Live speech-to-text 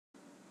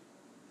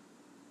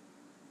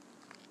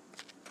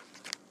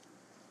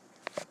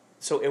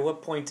So at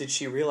what point did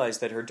she realize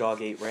that her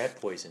dog ate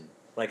rat poison?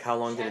 Like, how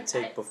long did it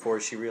take before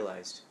she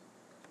realized?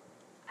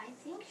 I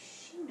think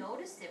she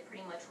noticed it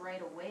pretty much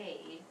right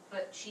away,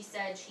 but she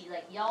said she,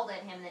 like, yelled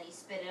at him, then he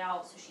spit it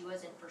out, so she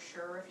wasn't for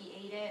sure if he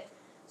ate it.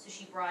 So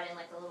she brought in,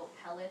 like, the little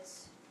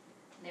pellets,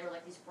 and they were,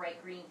 like, these bright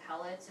green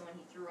pellets, and when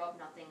he threw up,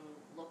 nothing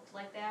looked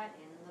like that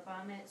in the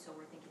vomit, so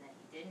we're thinking that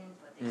he didn't,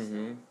 but they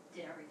still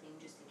did everything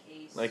just in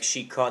case. Like,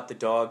 she caught the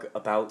dog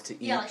about to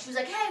eat? Yeah, like, she was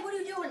like, hey, what are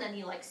you doing? And then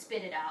he, like,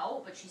 spit it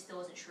out, but she still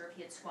wasn't sure if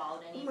he had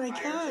swallowed any prior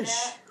to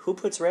that. Who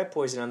puts rat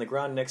poison on the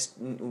ground next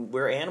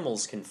where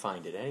animals can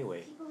find it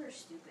anyway? People are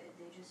stupid.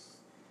 They just...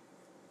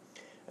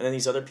 And then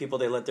these other people,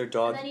 they let their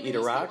dog eat a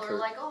rock? People are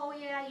like, oh,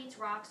 yeah, he eats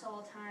rocks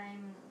all the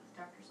time.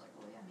 The doctor's like,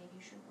 oh, yeah, maybe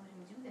you shouldn't let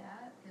him do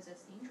that, because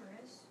that's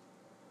dangerous.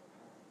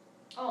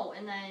 Oh,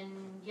 and then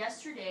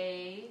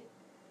yesterday,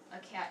 a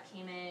cat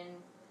came in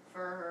for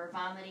her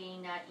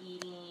vomiting, not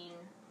eating.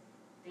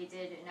 They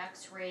did an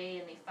x-ray,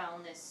 and they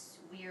found this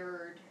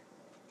weird,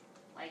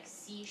 like,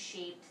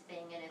 C-shaped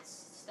thing in its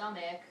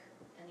stomach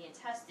and the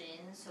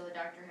intestines, so the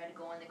doctor had to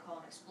go in. They call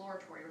it an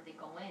exploratory, where they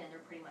go in, and they're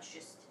pretty much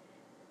just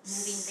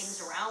moving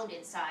things around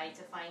inside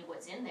to find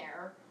what's in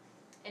there.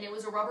 And it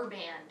was a rubber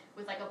band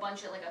with, like, a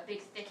bunch of, like, a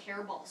big, thick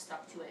hairball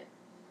stuck to it.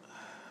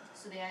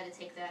 So they had to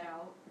take that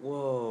out.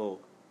 Whoa.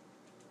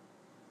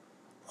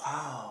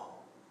 Wow.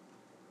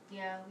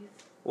 Yeah,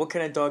 What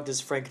kind of dog does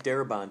Frank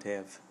Darabont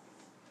have?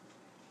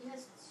 he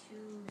has 2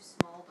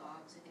 small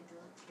dogs. I think they're,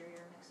 like,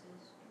 terrier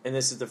mixes. And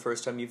this is the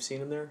first time you've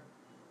seen him there?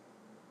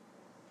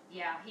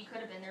 Yeah, he could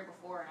have been there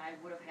before, and I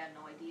would have had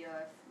no idea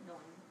if no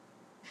one...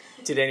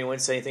 Did anyone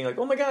say anything like,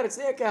 oh my god, it's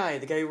that guy,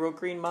 the guy who wrote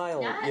Green Mile,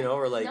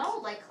 or like... No,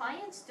 like,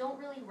 clients don't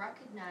really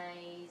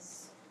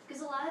recognize...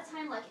 Because a lot of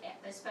time, like,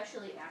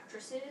 especially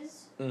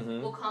actresses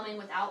will come in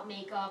without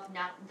makeup,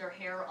 not their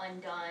hair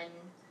undone,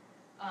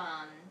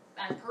 on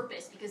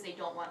purpose, because they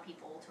don't want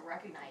people to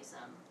recognize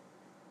them.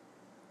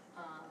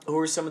 Who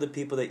are some of the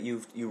people that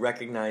you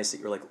recognize that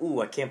you're like,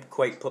 ooh, I can't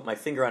quite put my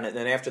finger on it, and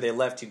then after they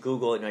left, you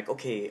Google it, and you're like,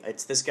 okay,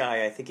 it's this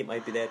guy, I think it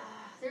might be that...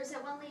 There's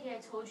that one lady I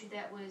told you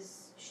that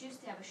was... She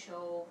used to have a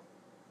show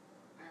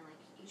on, like,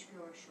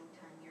 HBO or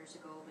Showtime years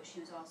ago, but she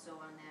was also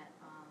on that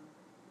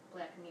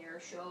Black Mirror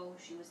show.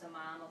 She was the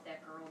mom of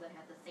that girl that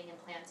had the thing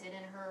implanted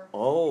in her.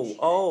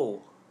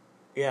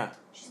 Yeah.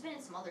 She's been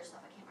in some other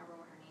stuff. I can't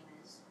remember what her name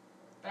is.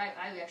 But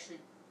I actually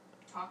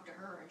talked to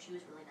her, and she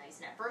was really nice.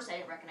 And at first I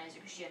didn't recognize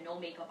her because she had no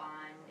makeup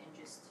on and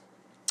just,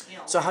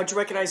 So how'd you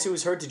recognize it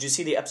was her? Did you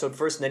see the episode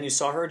first and then you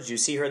saw her? Did you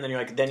see her and then you're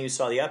like, then you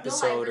saw the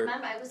episode? No, I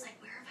remember. I was like,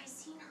 where have I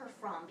seen her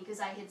from? Because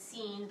I had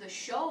seen the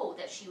show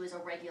that she was a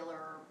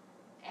regular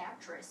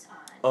actress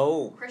on.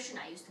 Oh. Christian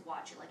and I used to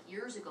watch it, like,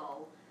 years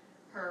ago.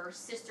 Her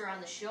sister on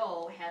the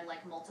show had,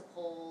 like,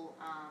 multiple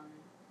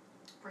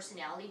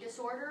personality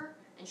disorder,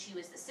 and she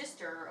was the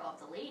sister of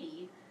the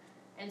lady.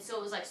 And so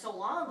it was, like, so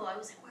long ago, I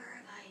was like, where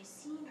have I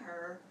seen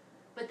her?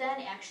 But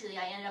then, actually,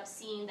 I ended up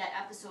seeing that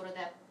episode of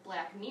that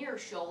Black Mirror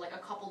show, like, a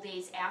couple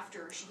days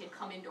after she had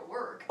come into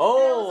work.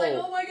 Oh! And I was like,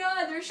 oh my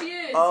god, there she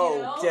is!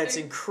 Oh, that's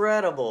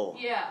incredible.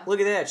 Yeah.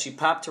 Look at that. She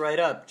popped right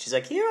up. She's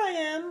like, here I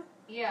am.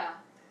 Yeah.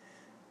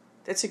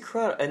 That's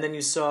incredible. And then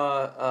you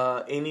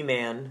saw Amy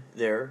Mann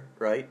there,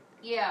 right?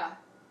 Yeah.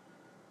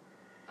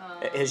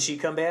 Has she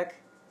come back?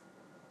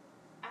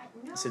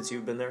 No. Since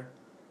you've been there?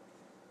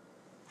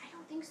 I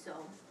don't think so.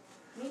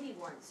 Maybe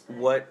once.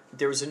 What?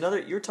 There was another...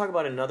 You were talking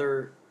about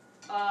another...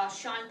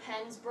 Sean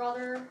Penn's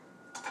brother.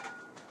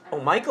 Oh,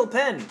 Michael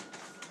Penn.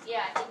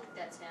 Yeah, I think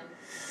that's him.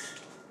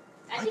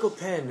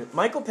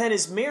 Michael Penn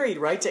is married,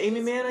 right, to Amy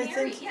Mann, I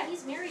think? Yeah,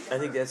 he's married to I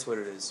her. think that's what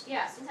it is.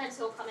 Yeah, sometimes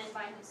he'll come in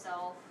by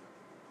himself.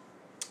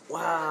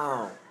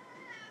 Wow.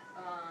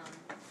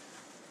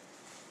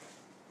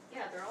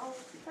 Yeah, they're all...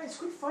 You guys,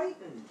 quit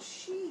fighting.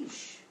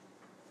 Sheesh.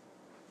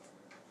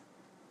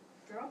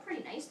 They're all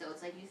pretty nice, though.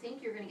 It's like you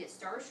think you're going to get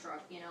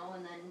starstruck,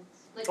 and then...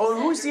 Like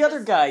who's the other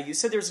guy? You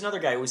said there's another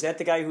guy. Was that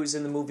the guy who's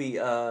in the movie,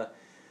 not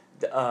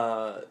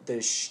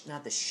The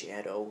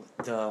Shadow,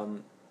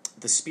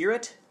 The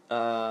Spirit?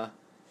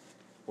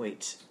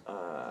 Wait,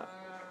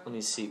 let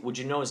me see. Would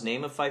you know his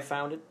name if I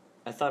found it?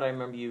 I thought I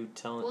remember you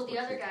telling... Well, the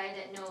other guy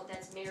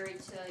that's married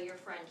to your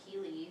friend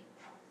Healy,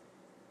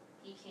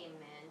 he came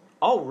in.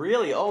 Oh,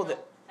 really? I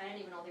didn't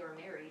even know they were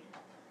married.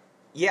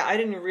 Yeah, I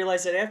didn't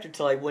realize that after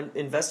till I went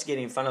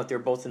investigating and found out they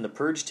were both in The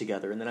Purge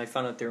together, and then I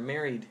found out they were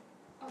married.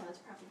 Oh, that's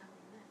probably how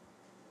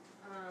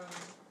we met.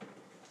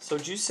 So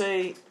did you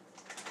say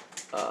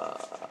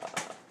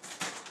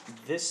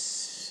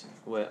this...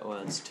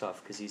 Well, it's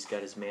tough because he's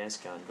got his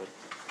mask on, but...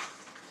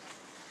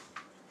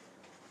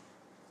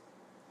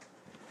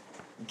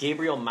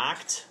 Gabriel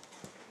Macht?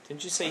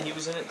 Didn't you say he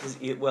was in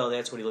it? Well,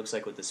 that's what he looks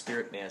like with the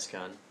spirit mask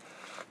on.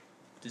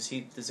 Does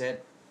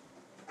that...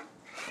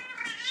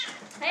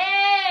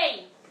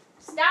 Hey!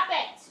 Stop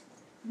it!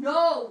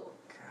 No!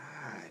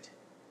 God.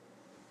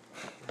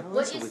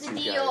 What is the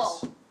deal?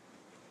 Guys?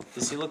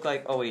 Does he look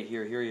like... Oh, wait,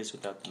 here he is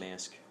without the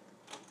mask.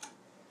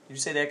 Did you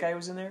say that guy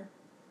was in there?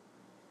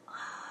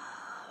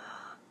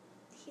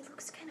 He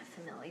looks kind of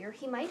familiar.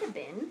 He might have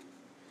been.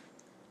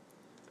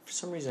 For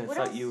some reason, I What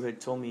thought else? you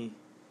had told me.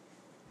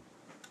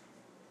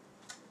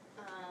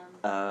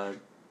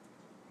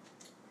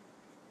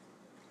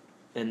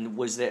 And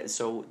was that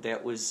so?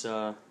 That was.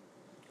 Yeah,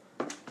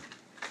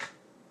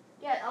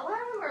 a lot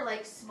of them are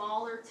like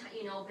smaller,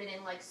 been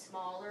in like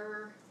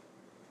smaller.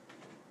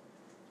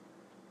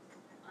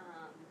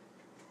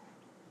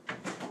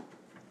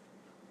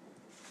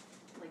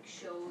 Like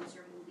shows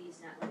or movies,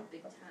 not like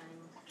big time.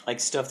 Like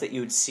stuff that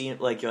you'd seen,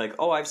 like you're like,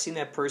 oh, I've seen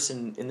that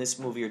person in this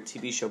movie or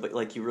TV show, but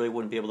like you really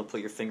wouldn't be able to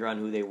put your finger on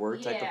who they were,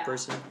 type of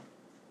person.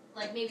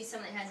 Like maybe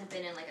someone that hasn't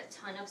been in like a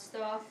ton of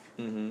stuff.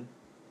 Mm-hmm.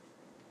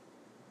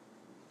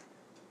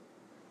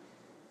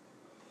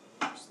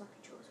 Just lucky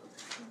Joe's over.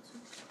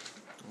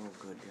 Oh,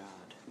 good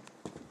God.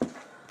 Oh,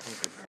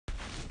 good.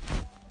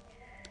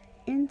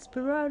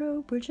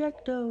 Inspirato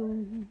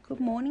Projecto. Good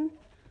morning,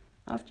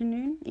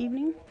 afternoon,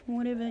 evening,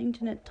 whatever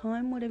internet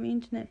time, whatever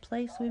internet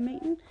place we're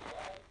meeting.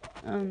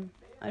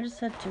 I just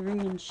had to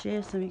ring and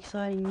share some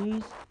exciting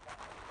news.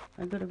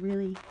 I got a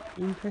really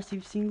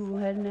impressive single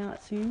heading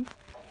out soon.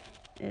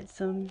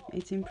 It's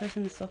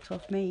impressing the socks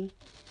off me.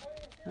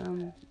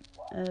 A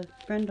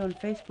friend on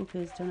Facebook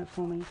has done it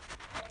for me,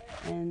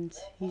 and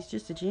he's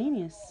just a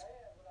genius.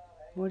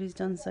 What he's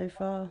done so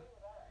far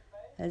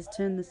has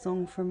turned the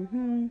song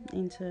from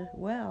into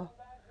wow.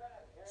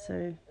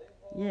 So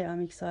yeah,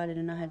 I'm excited,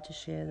 and I had to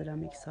share that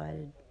I'm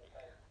excited.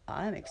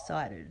 I'm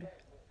excited.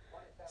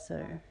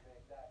 So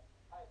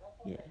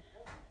yeah.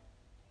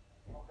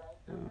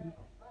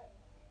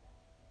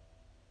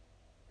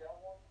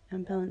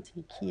 I'm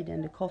balancing a kid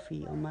and a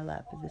coffee on my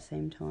lap at the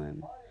same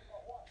time.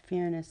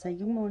 Fiona, say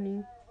good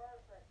morning.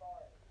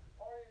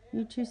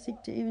 You too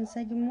sick to even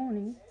say good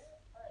morning?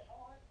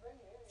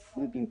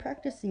 We've been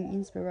practicing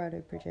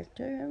Inspirato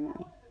Projecto, haven't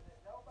we?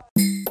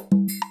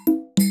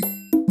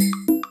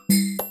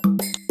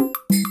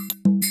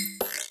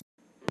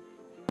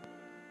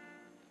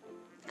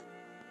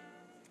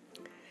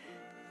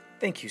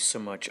 Thank you so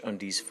much,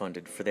 Undies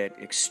Funded, for that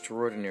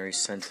extraordinary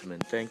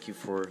sentiment. Thank you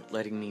for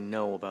letting me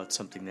know about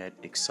something that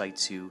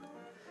excites you.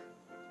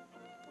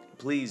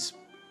 Please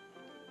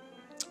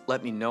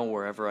let me know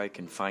wherever I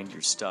can find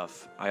your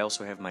stuff. I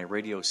also have my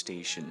radio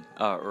station,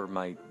 or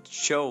my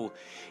show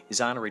is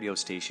on a radio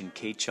station,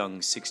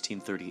 K-Chung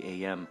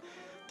 1630 AM,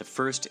 the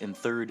first and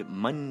third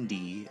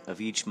Monday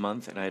of each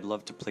month, and I'd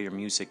love to play your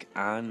music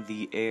on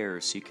the air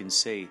so you can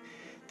say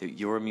that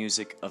your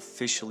music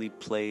officially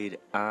played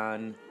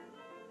on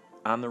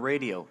the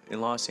radio in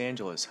Los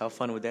Angeles. How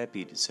fun would that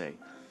be to say?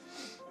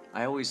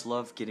 I always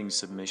love getting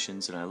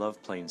submissions, and I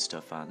love playing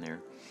stuff on there.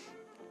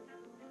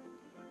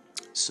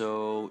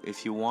 So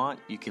if you want,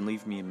 you can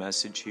leave me a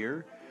message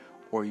here,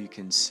 or you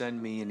can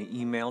send me an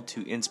email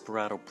to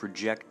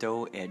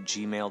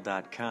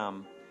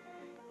inspiratoprojecto@gmail.com,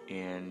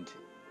 and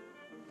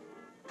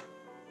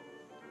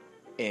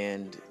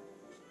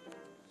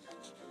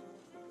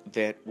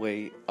that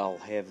way I'll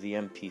have the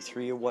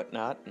MP3 or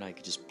whatnot, and I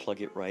can just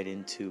plug it right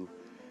into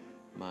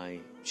my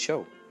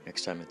show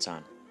next time it's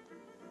on.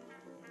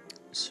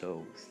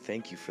 So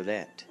thank you for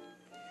that.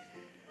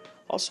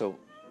 Also,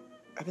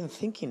 I've been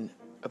thinking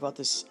about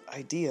this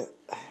idea.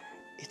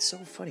 It's so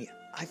funny.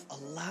 I've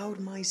allowed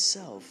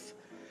myself,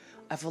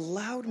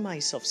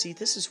 see,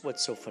 this is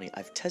what's so funny.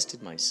 I've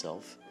tested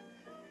myself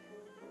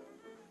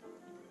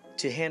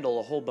to handle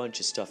a whole bunch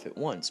of stuff at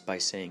once by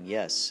saying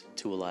yes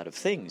to a lot of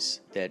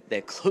things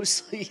that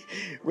closely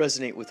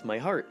resonate with my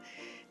heart.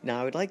 Now,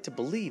 I would like to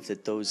believe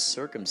that those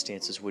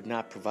circumstances would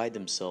not provide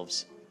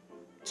themselves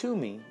to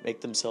me,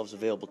 make themselves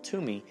available to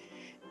me,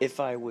 if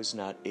I was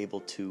not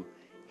able to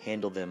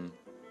handle them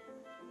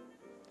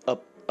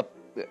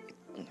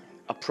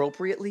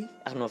appropriately.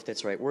 I don't know if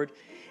that's the right word.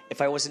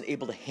 If I wasn't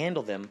able to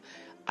handle them,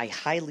 I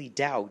highly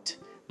doubt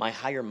my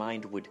higher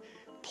mind would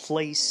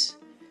place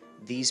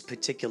these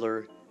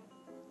particular,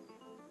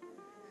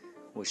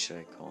 what should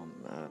I call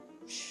them?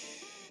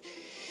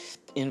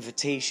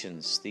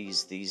 Invitations,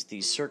 these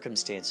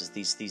circumstances,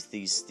 these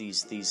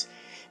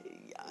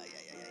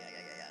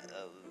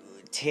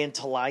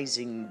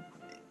tantalizing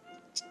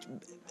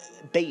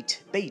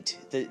bait,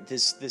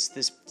 this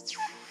this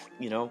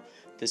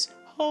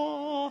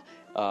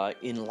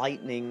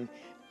enlightening,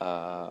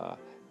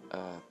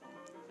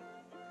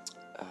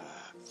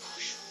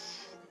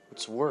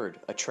 what's the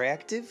word?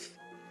 Attractive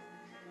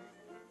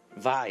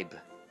vibe.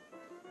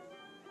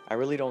 I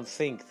really don't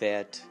think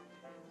that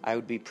I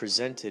would be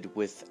presented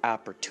with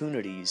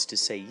opportunities to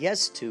say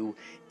yes to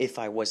if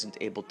I wasn't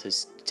able to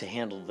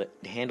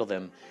handle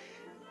them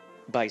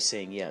by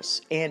saying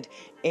yes, and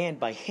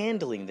by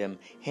handling them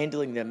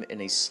in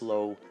a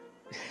slow,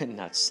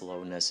 not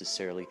slow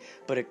necessarily,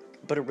 but a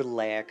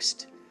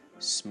relaxed,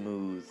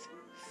 smooth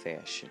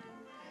fashion,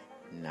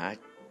 not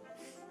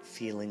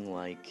feeling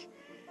like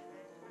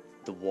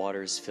the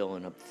water's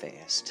filling up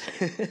fast,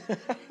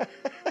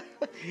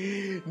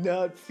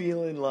 not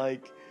feeling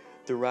like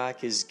the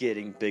rock is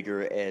getting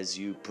bigger as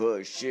you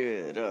push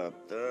it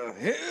up the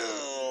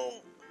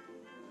hill.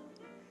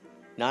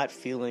 Not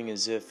feeling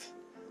as if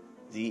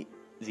the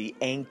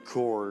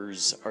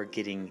anchors are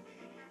getting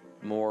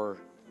more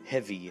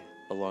heavy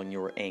along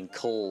your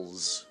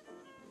ankles.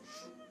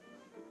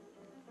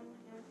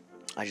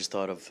 I just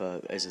thought of,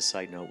 as a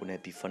side note, wouldn't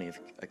it be funny if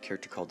a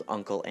character called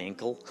Uncle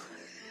Ankle?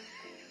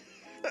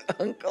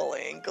 Uncle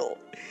Ankle.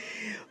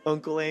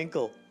 Uncle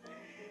Ankle.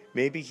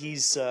 Maybe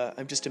he's,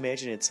 I'm just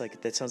imagining it's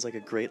like, that sounds like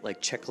a great,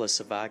 like,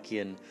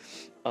 Czechoslovakian,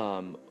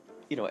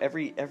 you know,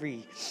 every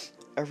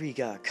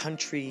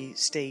country,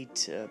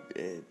 state,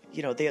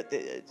 you know,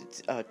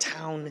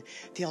 town,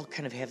 they all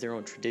kind of have their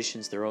own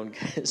traditions, their own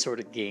sort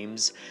of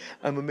games.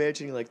 I'm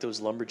imagining like those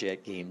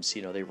lumberjack games,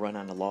 you know, they run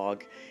on a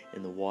log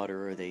in the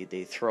water, or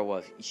they throw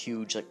a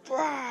huge, like,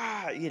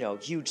 you know,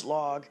 huge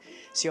log,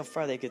 see how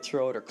far they could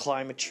throw it, or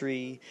climb a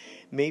tree.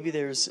 Maybe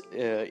there's,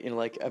 you know,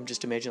 like, I'm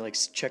just imagining like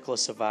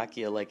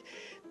Czechoslovakia, like,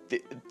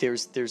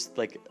 there's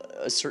like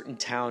a certain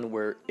town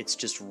where it's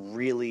just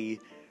really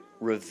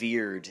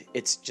revered.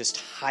 It's just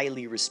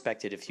highly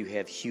respected if you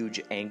have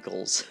huge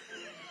ankles.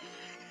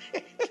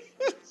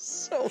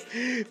 So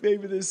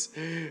maybe this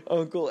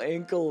Uncle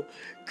Ankle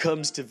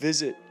comes to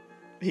visit.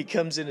 He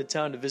comes into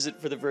town to visit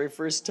for the very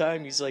first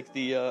time. He's like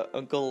the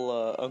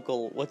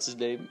Uncle, what's his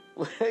name?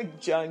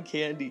 John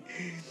Candy.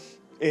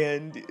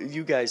 And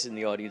you guys in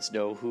the audience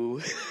know who.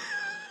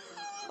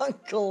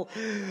 Uncle,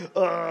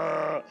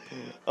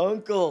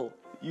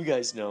 you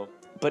guys know.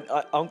 But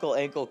Uncle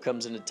Ankle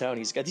comes into town.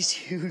 He's got these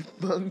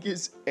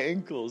humongous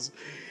ankles.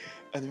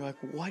 And they're like,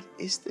 what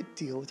is the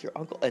deal with your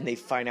uncle? And they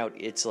find out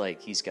it's like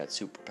he's got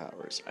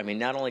superpowers. I mean,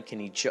 not only can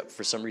he jump,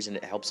 for some reason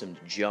it helps him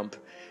to jump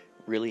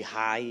really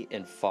high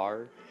and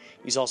far.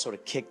 He's also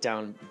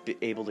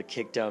able to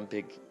kick down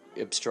big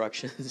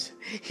obstructions.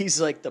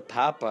 He's like the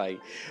Popeye,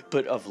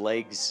 but of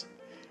legs.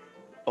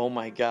 Oh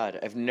my God,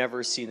 I've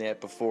never seen that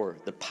before.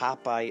 The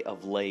Popeye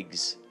of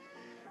legs.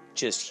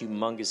 Just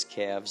humongous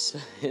calves.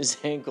 His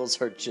ankles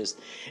are just,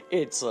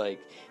 it's like,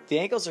 the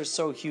ankles are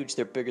so huge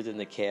they're bigger than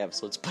the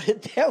calves, let's put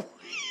it that way.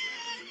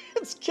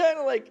 It's kind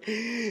of like,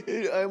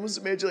 I almost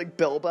imagine like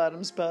bell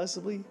bottoms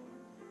possibly.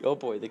 Oh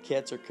boy, the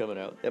cats are coming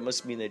out. That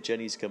must mean that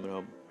Jenny's coming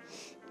home.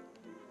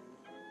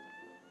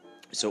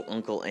 So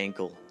Uncle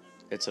Ankle,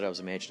 that's what I was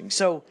imagining.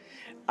 So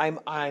I'm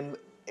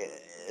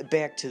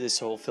back to this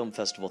whole film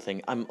festival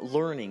thing. I'm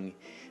learning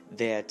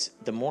that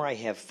the more I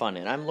have fun,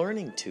 and I'm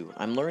learning to.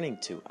 I'm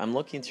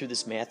looking through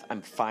this math, I'm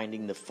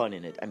finding the fun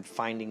in it. I'm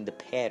finding the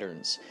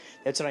patterns.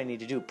 That's what I need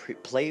to do.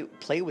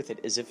 Play with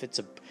it as if it's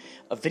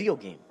a video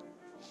game.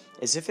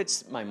 As if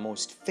it's my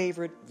most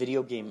favorite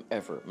video game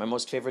ever. My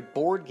most favorite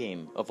board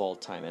game of all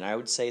time. And I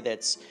would say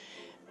that's...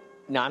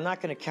 Now, I'm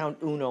not going to count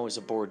Uno as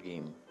a board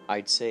game.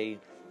 I'd say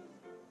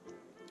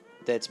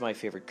that's my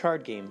favorite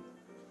card game,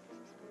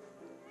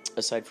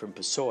 aside from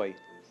Pasoi.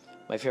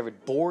 My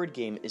favorite board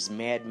game is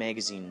Mad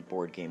Magazine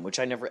board game, which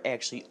I never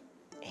actually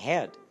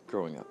had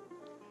growing up.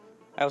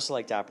 I also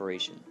liked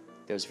Operation.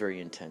 That was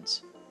very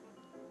intense.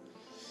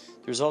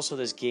 There was also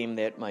this game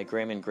that my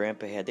grandma and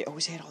grandpa had. They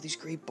always had all these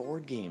great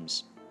board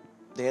games.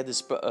 They had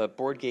this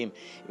board game.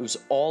 It was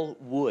all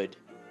wood,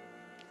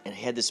 and it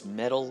had this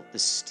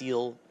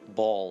steel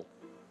ball.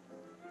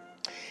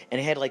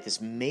 And it had like this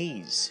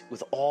maze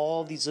with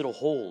all these little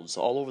holes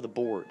all over the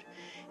board.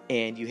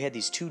 And you had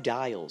these two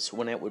dials,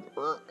 one that would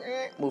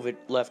move it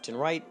left and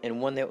right, and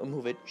one that would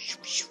move it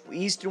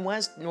east and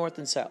west, north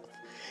and south.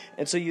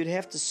 And so you'd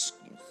have to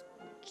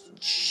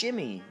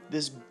shimmy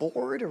this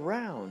board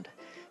around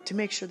to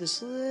make sure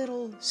this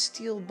little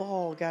steel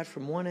ball got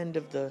from one end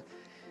of the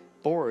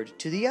board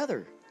to the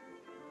other.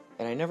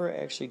 And I never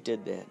actually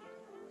did that.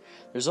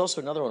 There's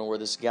also another one where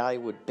this guy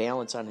would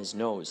balance on his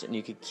nose, and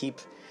you could keep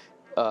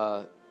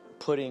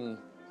putting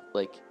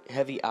like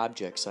heavy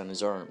objects on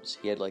his arms.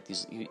 He had like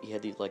these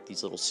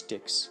little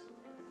sticks.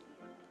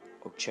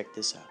 Oh, check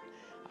this out.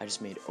 I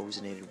just made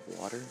ozonated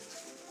water.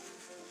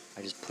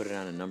 I just put it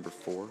on a number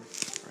 4. All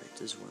right,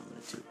 this is what I'm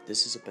going to do.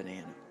 This is a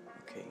banana.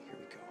 Okay, here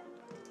we go.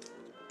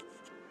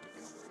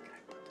 Where can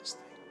I put this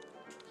thing?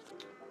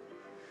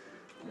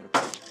 I'm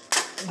going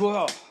to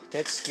whoa,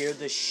 that scared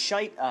the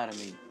shite out of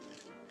me.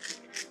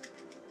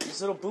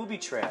 These little booby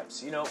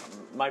traps. You know,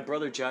 my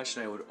brother Josh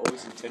and I would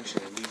always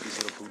intentionally leave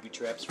these little booby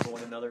traps for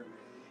one another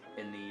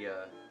in the,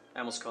 I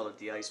almost call it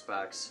the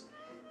icebox,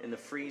 in the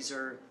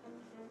freezer.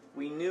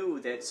 We knew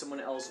that someone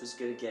else was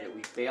going to get it.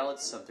 We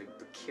balanced something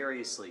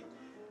precariously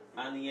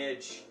on the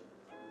edge,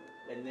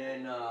 and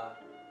then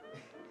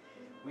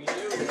we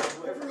knew that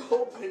whoever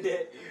opened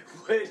it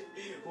would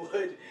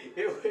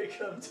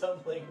come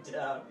tumbling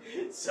down.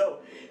 So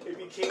it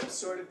became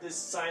sort of this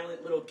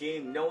silent little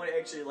game. No one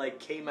actually like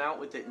came out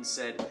with it and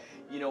said,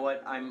 you know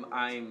what,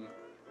 I'm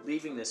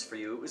leaving this for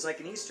you. It was like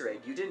an Easter egg.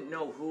 You didn't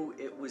know who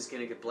it was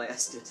gonna get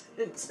blasted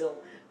until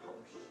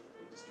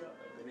I just dropped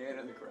my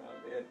banana on the ground,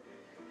 man.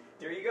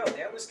 There you go.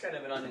 That was kind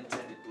of an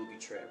unintended booby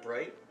trap,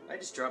 right? I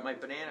just dropped my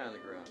banana on the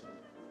ground.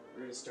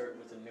 We're gonna start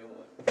with a new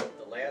one.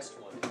 The last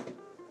one.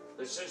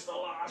 This is the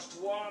last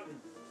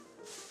one.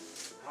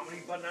 How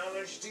many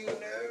bananas do you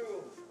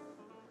know?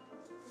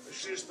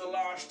 This is the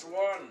last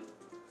one.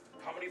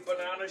 How many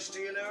bananas do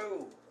you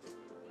know?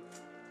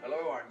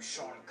 Hello, I'm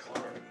Sean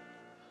Connery.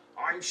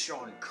 I'm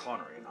Sean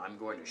Connery, and I'm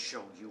going to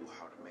show you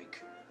how to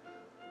make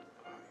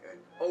and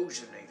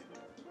ozonated,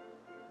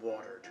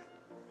 watered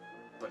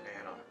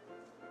banana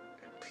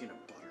and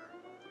peanut butter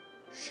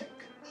shake.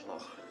 Hello.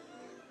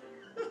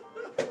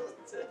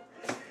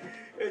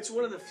 It's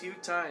one of the few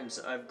times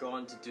I've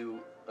gone to do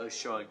a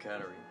Sean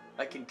Connery.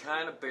 I can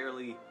kind of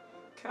barely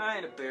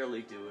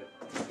do it.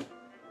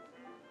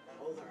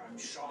 Hello there, I'm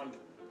Sean.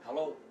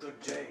 Hello, good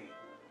day.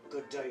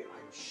 Good day,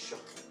 I'm Sean.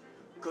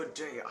 Good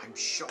day, I'm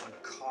Sean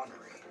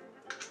Connery.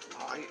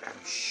 I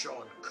am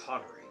Sean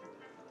Connery.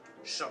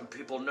 Some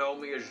people know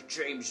me as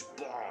James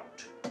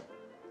Bond.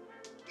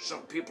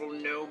 Some people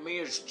know me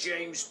as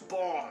James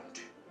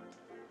Bond.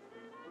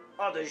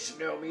 Others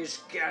know me as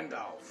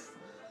Gandalf.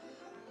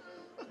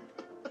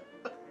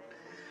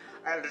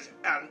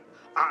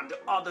 and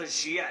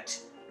others yet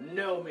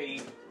know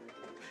me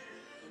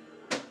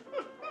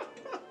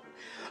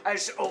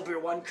as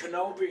Obi-Wan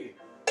Kenobi.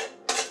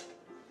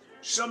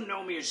 Some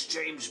know me as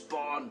James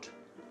Bond.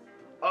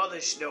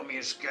 Others know me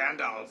as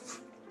Gandalf.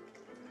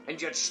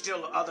 And yet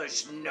still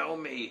others know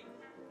me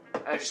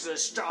as the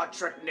Star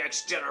Trek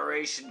Next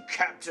Generation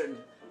Captain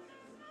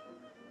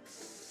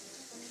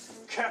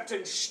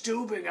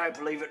Stubing, I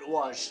believe it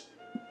was.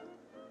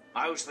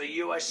 I was the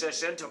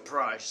USS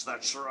Enterprise,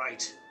 that's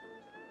right.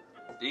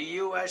 The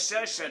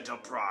USS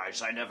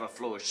Enterprise. I never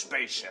flew a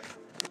spaceship.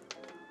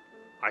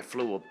 I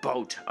flew a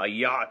boat, a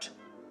yacht.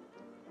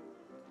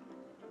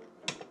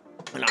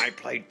 And I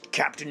played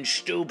Captain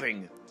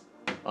Stubing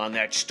on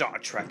that Star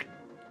Trek.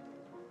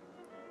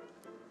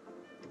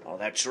 Oh,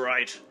 that's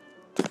right.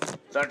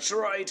 That's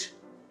right.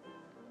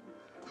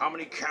 How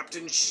many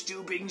Captain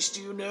Stubings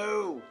do you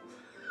know?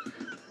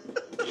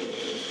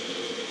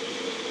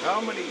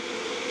 How many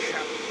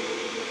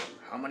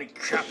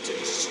Captain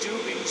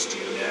Stubings do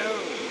you know?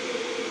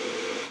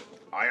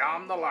 I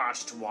am the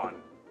last one.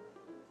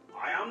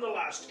 I am the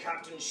last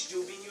Captain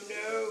Stubing you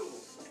know.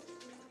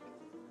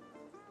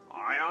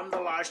 I am the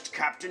last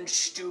Captain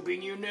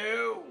Stubing you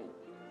know.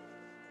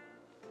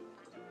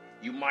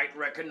 You might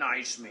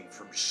recognize me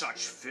from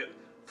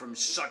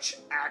such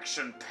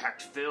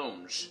action-packed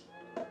films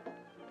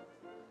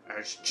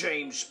as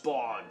James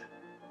Bond.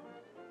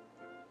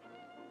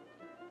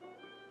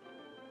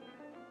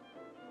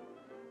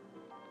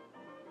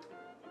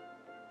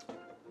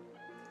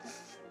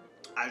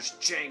 As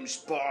James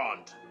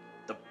Bond,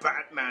 the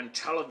Batman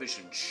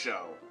television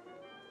show,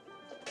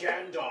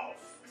 Gandalf.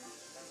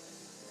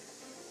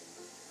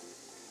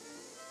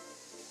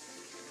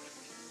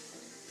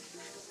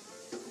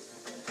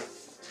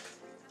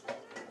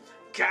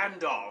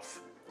 Gandalf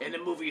in the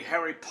movie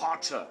Harry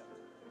Potter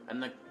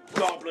and the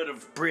Goblet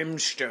of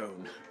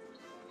Brimstone.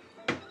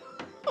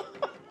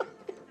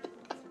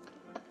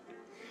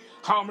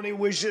 How many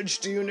wizards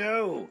do you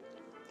know?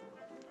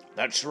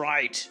 That's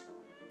right.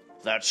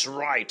 That's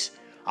right.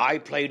 I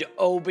played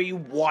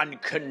Obi-Wan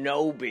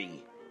Kenobi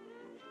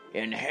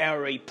in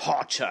Harry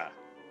Potter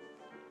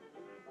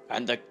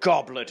and the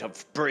Goblet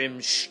of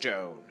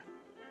Brimstone.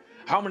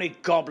 How many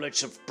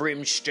goblets of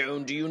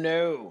brimstone do you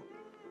know?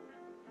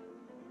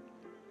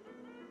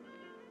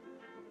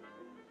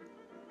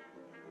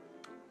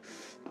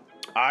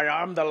 I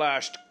am the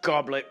last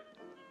goblet.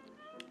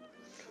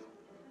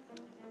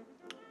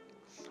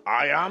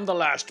 I am the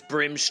last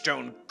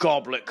brimstone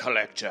goblet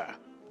collector.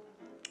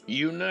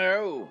 You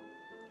know.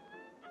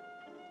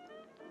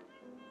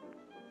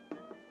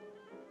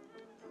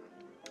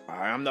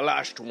 I am the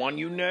last one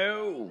you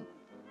know.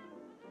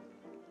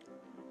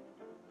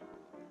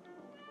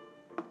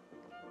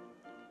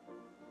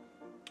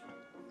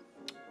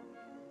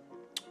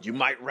 You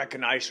might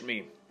recognize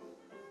me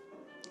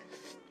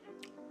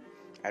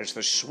as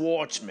the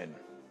swordsman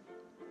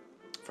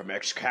from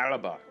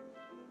Excalibur.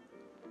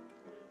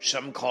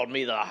 Some called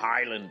me the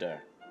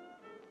Highlander.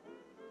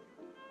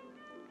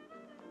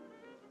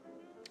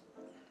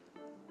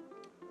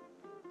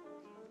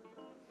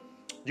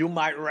 You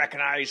might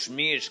recognize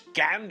me as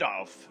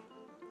Gandalf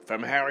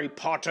from Harry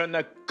Potter and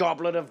the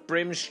Goblet of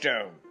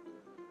Brimstone.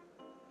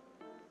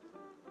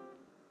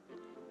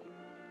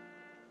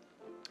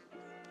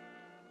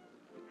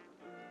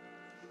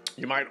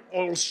 You might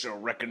also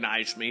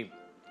recognize me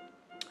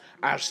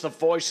as the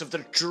voice of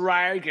the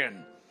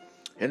dragon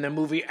in the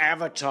movie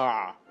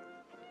Avatar.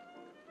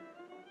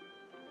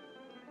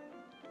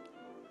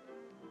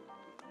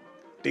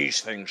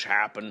 These things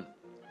happen.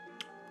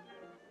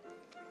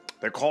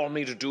 They call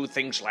me to do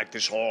things like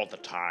this all the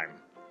time.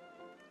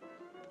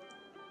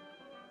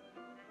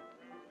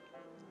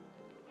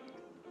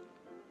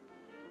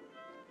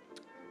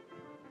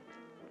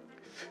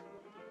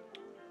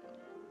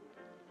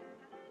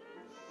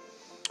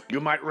 You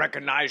might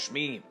recognize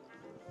me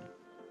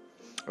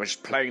as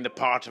playing the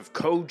part of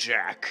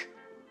Kojak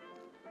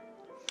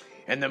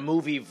in the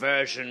movie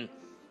version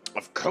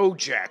of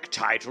Kojak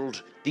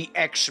titled The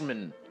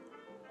X-Men.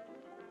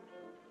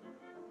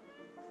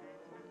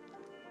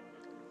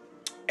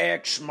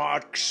 X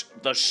marks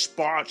the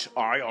spot,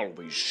 I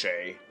always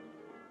say.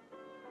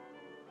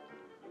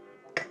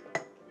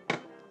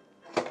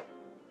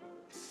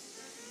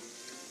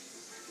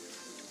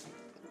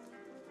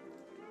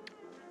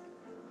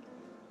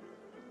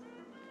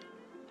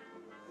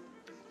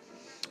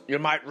 You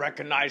might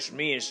recognize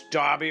me as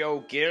Darby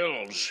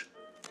O'Gills.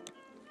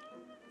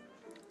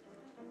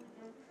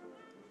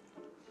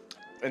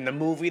 In the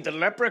movie The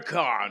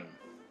Leprechaun.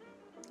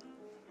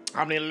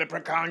 How many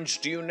leprechauns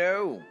do you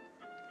know?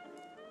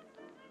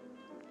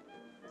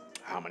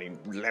 How many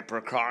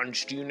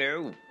leprechauns do you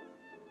know?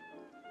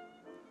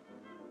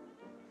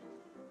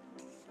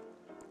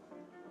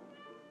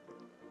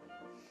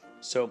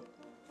 So,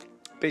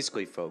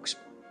 basically, folks,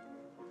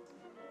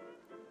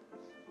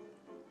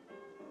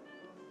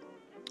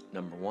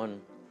 number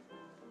one,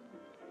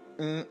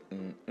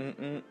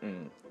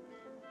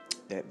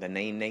 that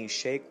banana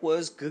shake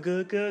was good.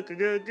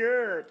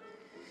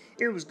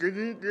 It was good.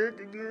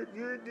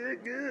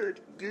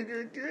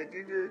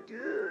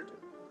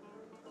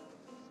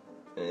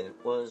 It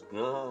was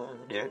good,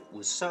 it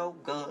was so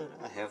good,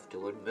 I have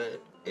to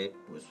admit, it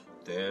was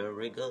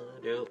very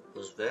good, it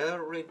was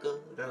very good,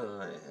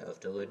 I have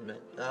to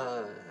admit,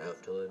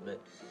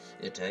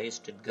 it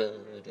tasted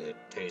good, it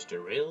tasted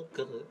real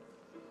good.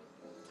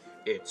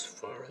 It's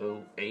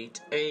 4:08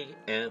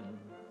 a.m.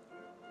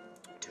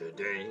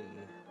 today.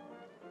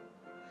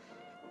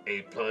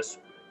 8 plus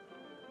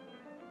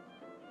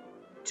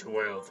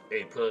 12,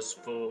 8 plus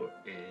 4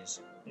 is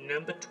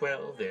number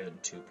 12,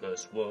 and 2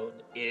 plus 1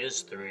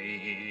 is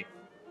 3.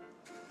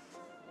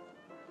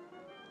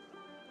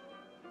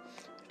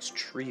 It's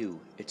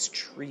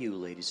true,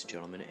 ladies and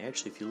gentlemen.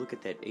 Actually, if you look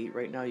at that 8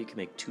 right now, you can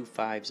make 2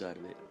 5s out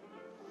of it.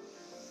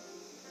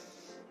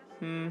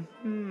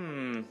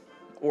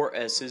 Or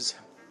S's.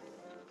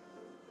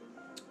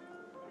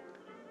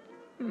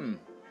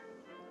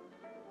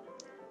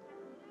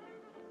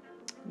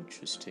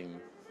 Interesting.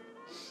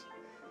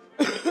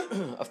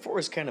 A 4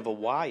 is kind of a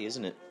Y,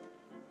 isn't it?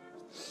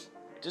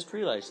 Just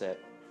realize that.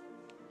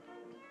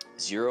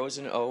 0 is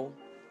an O.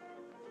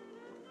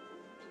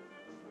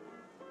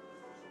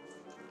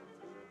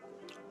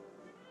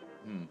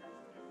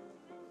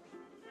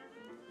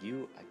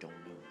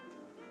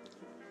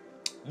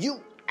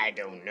 I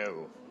don't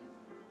know.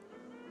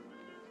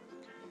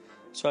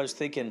 So I was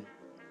thinking,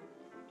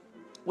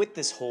 with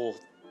this whole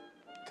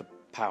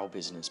kapow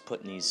business,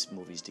 putting these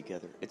movies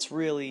together, it's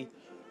really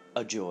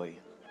a joy.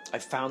 I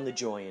found the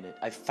joy in it.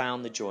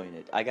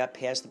 I got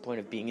past the point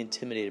of being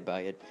intimidated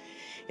by it.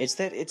 It's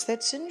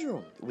that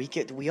syndrome.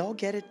 We all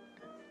get it.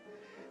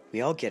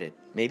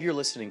 Maybe you're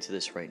listening to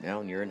this right now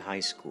and you're in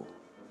high school.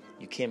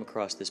 You came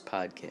across this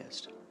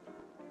podcast.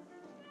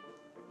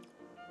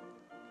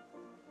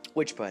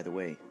 Which, by the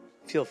way,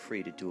 feel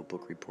free to do a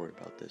book report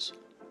about this.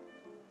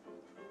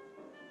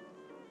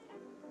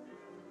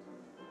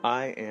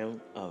 I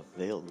am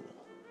available.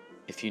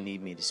 If you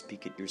need me to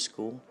speak at your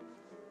school,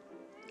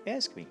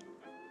 ask me.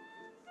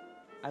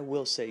 I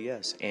will say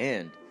yes,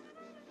 and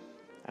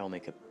I will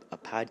make a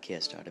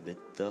podcast out of it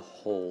the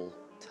whole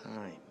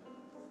time.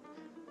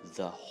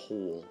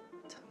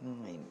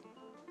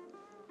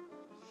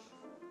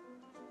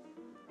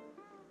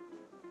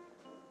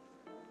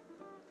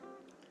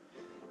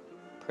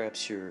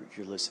 Perhaps you're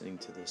listening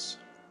to this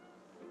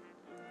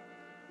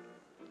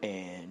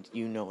and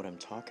you know what I'm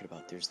talking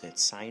about. There's that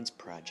science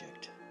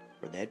project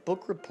or that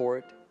book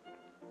report,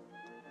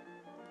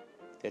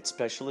 that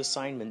special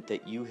assignment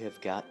that you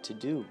have got to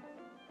do.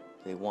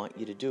 They want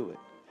you to do it.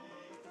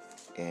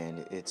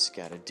 And it's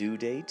got a due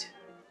date.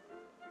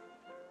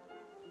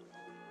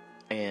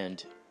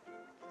 And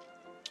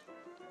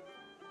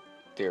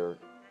there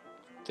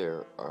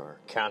are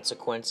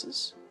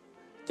consequences.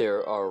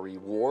 There are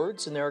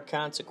rewards and there are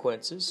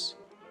consequences.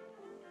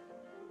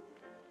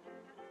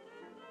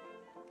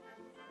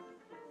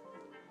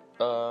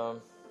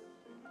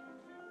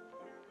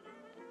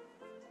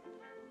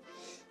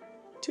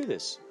 To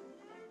this.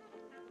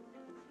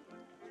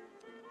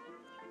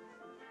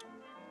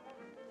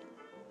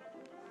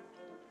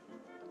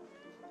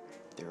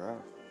 There are.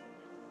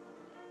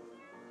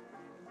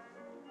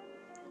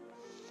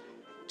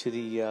 To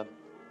the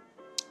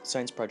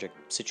science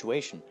project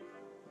situation.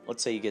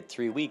 Let's say you get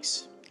 3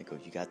 weeks. I go,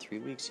 you got 3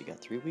 weeks. You're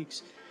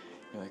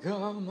like,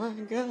 oh my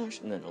gosh.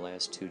 And then the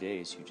last 2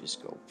 days, you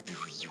just go,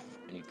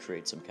 and you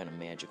create some kind of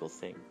magical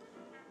thing.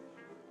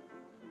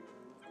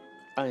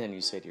 And then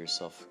you say to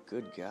yourself,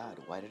 good God,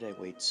 why did I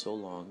wait so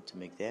long to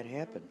make that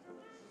happen?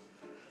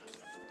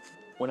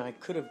 When I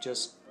could have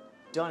just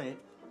done it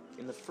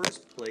in the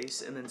first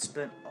place and then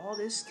spent all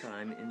this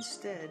time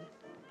instead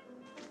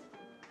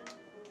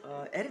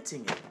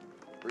editing it,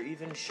 or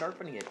even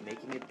sharpening it,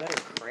 making it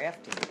better,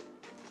 crafting it.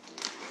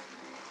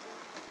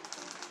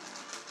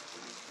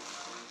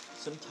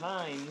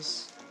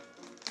 Sometimes,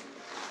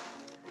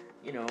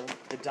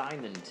 the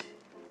diamond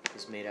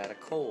is made out of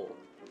coal.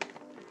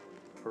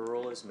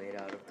 Pearl is made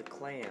out of the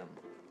clam,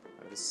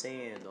 out of the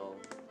sand, all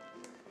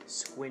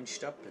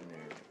squinched up in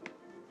there.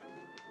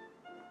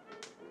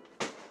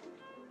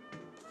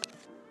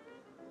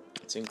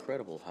 It's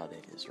incredible how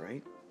that is,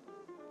 right?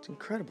 It's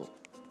incredible.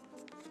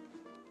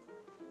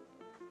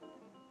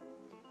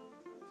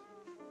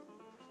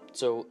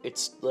 So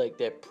it's like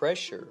that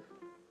pressure.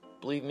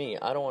 Believe me,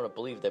 I don't want to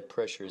believe that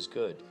pressure is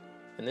good.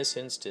 In this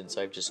instance,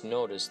 I've just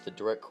noticed the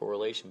direct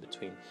correlation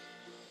between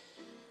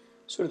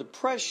sort of the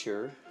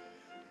pressure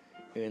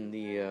and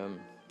the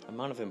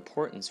amount of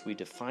importance we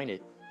define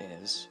it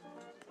as,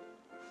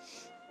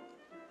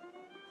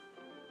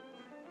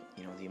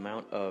 you know, the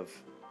amount of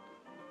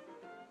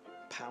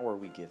power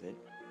we give it,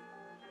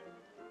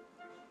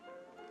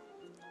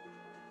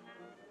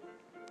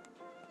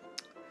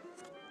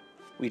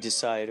 we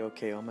decide,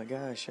 okay, oh my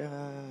gosh,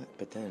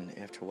 but then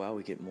after a while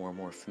we get more and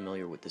more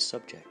familiar with the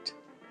subject.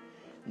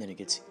 And then it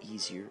gets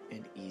easier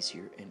and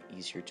easier and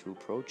easier to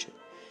approach it.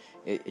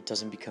 It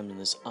doesn't become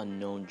this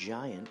unknown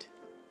giant.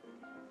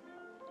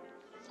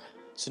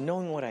 So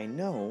knowing what I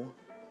know,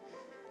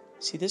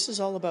 see, this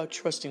is all about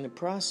trusting the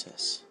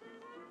process.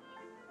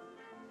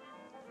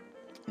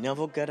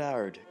 Neville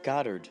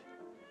Goddard,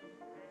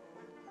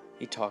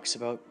 he talks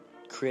about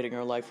creating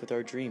our life with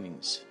our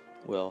dreamings.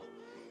 Well,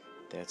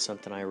 that's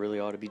something I really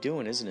ought to be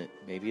doing, isn't it?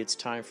 Maybe it's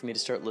time for me to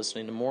start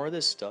listening to more of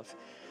this stuff,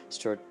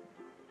 start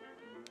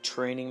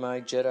training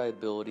my Jedi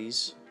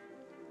abilities,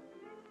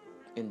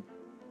 and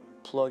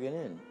plugging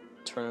in,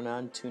 turning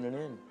on, tuning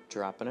in,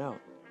 dropping out.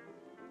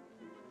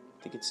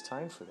 I think it's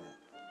time for that.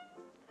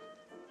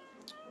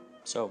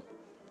 So,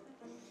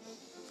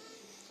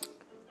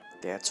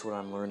 that's what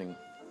I'm learning.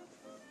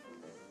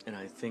 And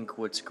I think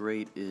what's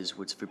great is,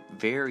 what's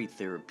very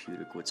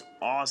therapeutic, what's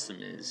awesome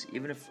is,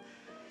 even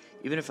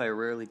if I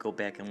rarely go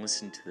back and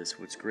listen to this,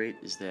 what's great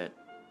is that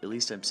at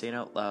least I'm saying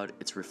out loud,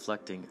 it's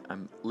reflecting,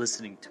 I'm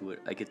listening to it.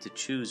 I get to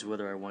choose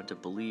whether I want to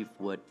believe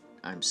what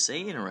I'm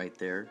saying right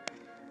there.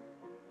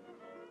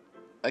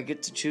 I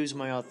get to choose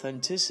my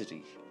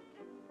authenticity.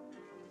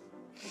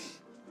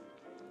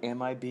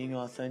 Am I being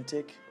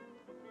authentic?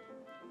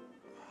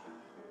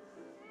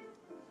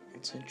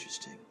 It's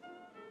interesting.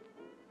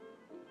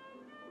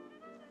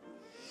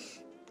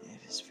 It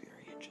is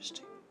very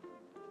interesting.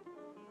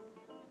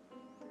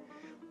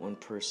 One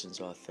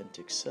person's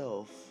authentic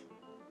self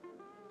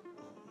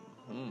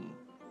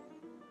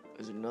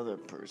is another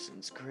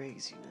person's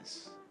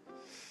craziness.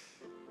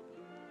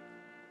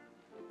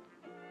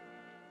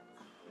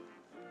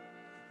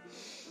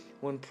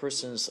 One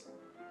person's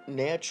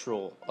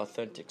natural,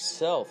 authentic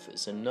self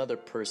is another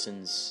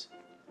person's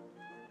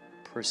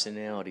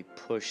personality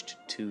pushed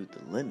to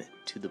the limit,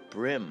 to the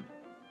brim.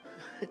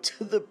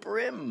 To the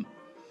brim.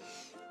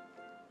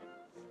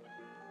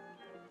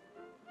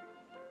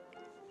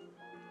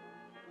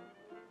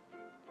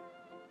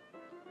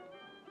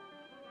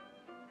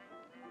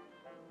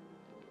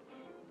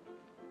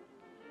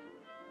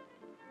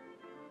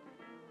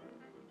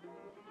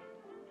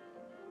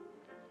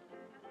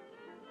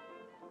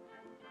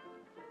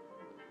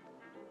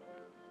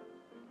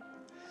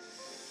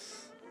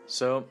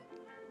 So,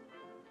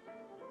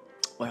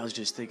 well, I was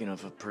just thinking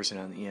of a person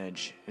on the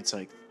edge. It's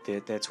like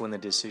that's when the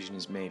decision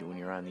is made, when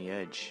you're on the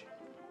edge.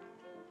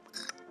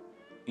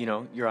 You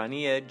know, you're on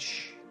the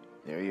edge.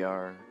 There you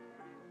are.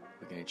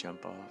 We're going to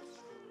jump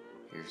off.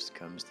 Here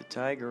comes the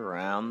tiger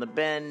around the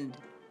bend.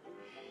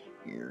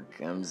 Here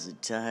comes the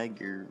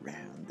tiger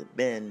around the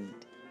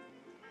bend.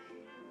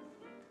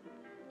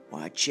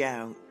 Watch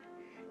out.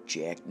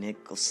 Jack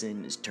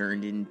Nicholson is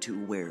turned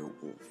into a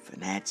werewolf,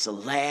 and that's the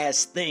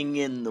last thing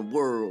in the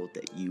world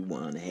that you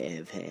want to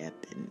have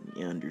happen.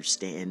 You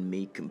understand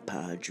me,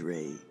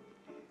 compadre?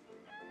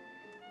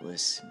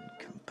 Listen,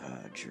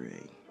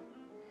 compadre,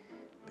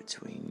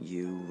 between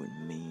you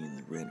and me and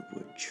the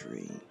redwood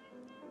tree.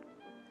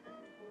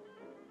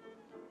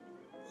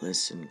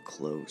 Listen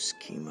close,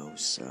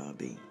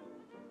 Kimosabi.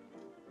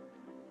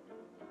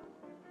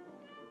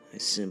 I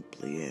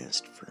simply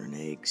asked for an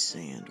egg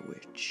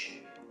sandwich.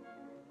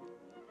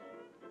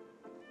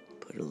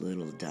 Put a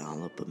little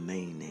dollop of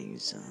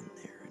mayonnaise on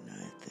there,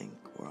 and I think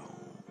we're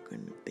all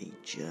gonna be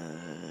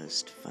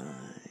just fine,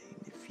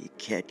 if you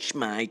catch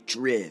my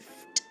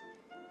drift.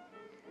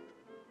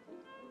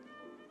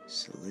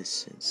 So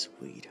listen,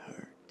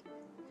 sweetheart.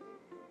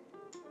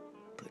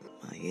 Put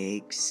my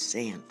egg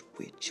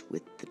sandwich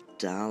with the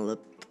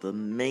dollop of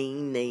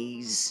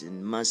mayonnaise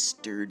and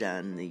mustard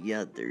on the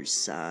other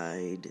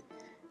side.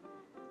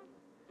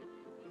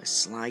 A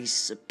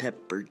slice of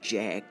pepper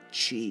jack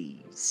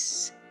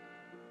cheese.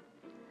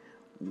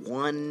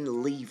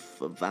 1 leaf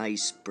of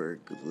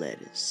iceberg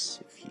lettuce,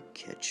 if you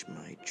catch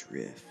my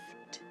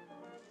drift.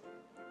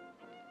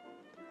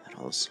 I'd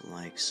also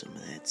like some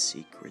of that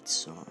secret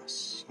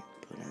sauce you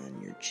put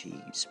on your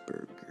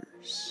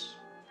cheeseburgers.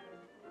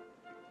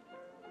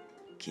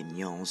 Can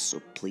you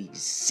also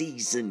please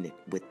season it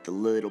with a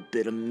little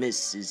bit of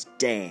Mrs.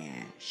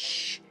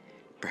 Dash?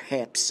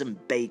 Perhaps some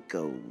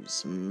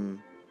Bacos,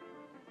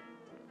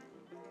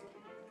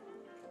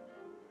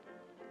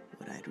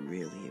 What I'd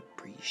really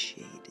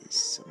appreciate is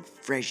some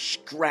fresh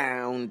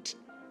ground.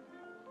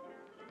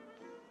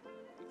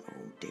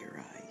 Oh,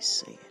 dare I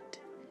say it?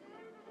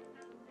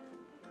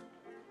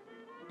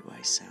 Do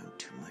I sound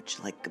too much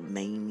like a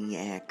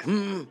maniac?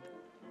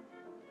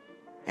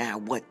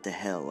 What the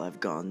hell? I've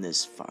gone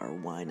this far.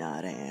 Why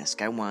not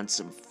ask? I want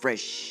some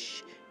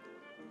fresh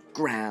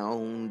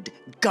ground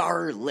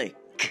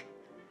garlic.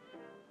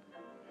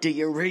 Do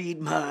you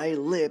read my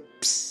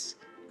lips?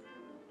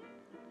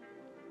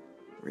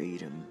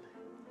 Read 'em.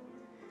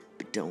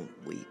 don't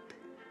weep.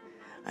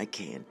 I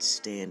can't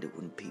stand it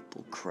when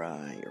people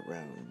cry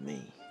around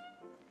me.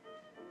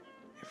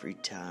 Every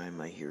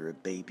time I hear a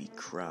baby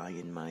cry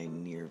in my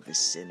near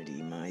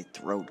vicinity, my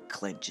throat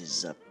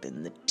clenches up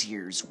and the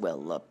tears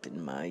well up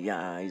in my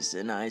eyes,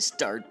 and I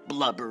start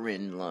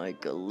blubbering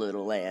like a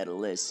little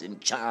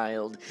adolescent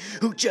child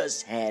who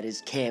just had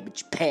his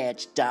Cabbage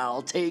Patch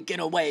doll taken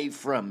away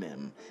from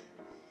him.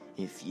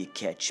 If you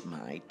catch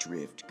my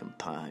drift,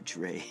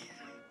 compadre.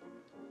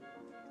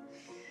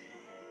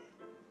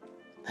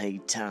 Hey,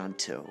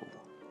 Tonto,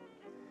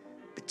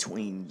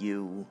 between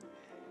you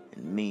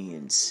and me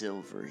and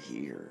Silver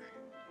here,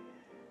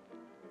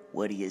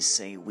 what do you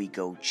say we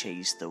go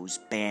chase those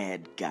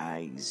bad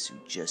guys who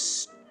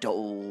just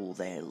stole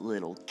that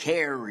little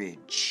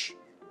carriage?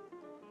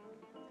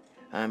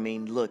 I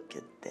mean, look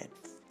at that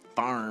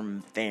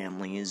farm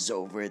family is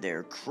over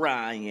there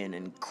crying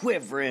and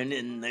quivering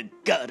in the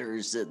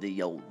gutters of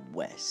the old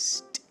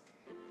West.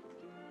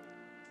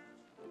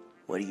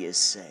 What do you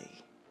say?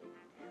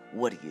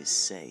 What do you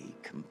say,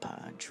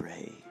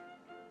 compadre?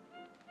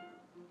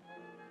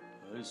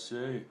 I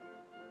say,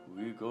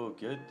 we go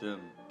get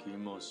them,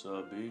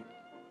 Kimosabi.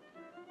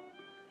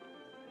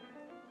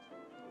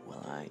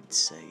 Well, I'd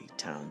say,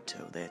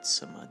 Tonto, that's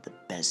some of the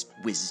best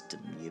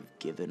wisdom you've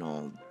given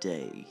all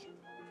day.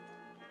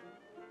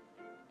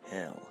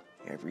 Hell,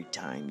 every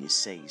time you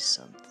say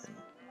something,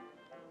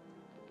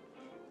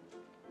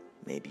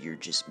 maybe you're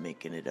just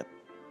making it up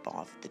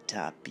off the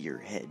top of your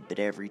head, but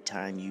every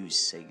time you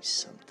say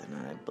something,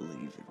 I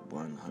believe it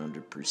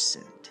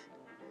 100%.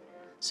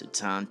 So,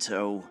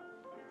 Tonto,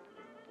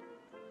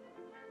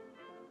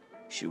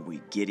 should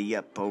we giddy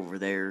up over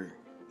there,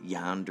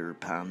 yonder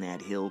upon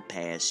that hill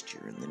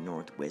pasture in the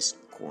northwest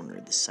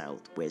corner, the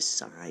southwest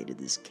side of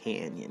this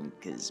canyon?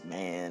 'Cause,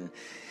 man,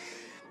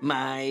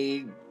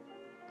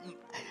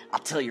 I'll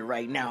tell you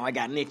right now, I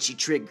got an itchy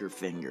trigger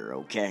finger,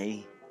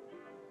 okay?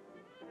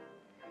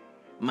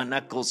 My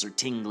knuckles are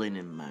tingling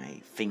and my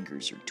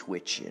fingers are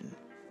twitching.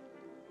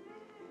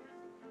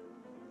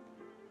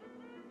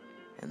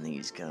 And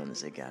these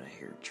guns, they got a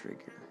hair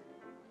trigger.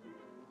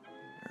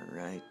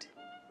 Alright?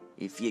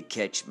 If you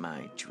catch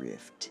my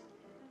drift.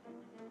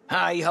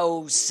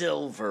 Hi-ho,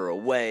 Silver,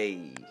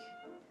 away!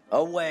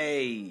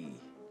 Away!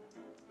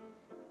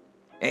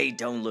 Hey,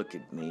 don't look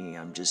at me.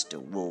 I'm just a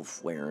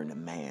wolf wearing a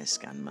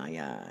mask on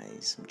my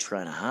eyes. I'm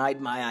trying to hide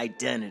my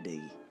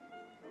identity.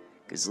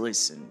 'Cause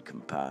listen,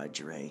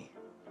 compadre,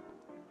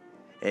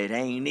 it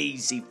ain't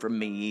easy for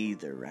me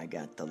either. I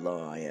got the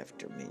law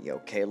after me,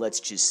 okay?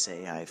 Let's just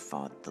say I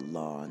fought the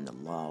law and the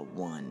law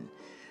won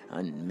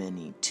on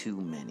many,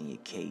 too many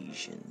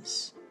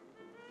occasions.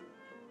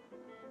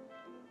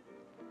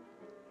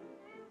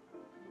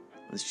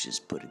 Let's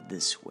just put it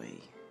this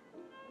way.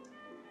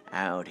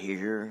 Out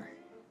here,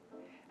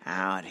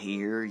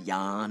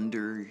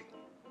 yonder,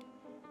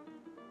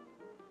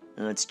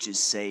 let's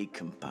just say,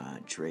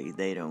 compadre,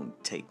 they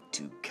don't take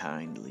too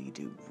kindly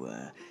to,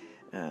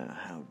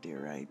 how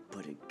dare I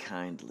put it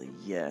kindly,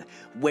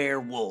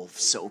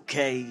 werewolves,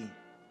 okay?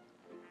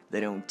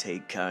 They don't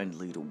take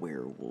kindly to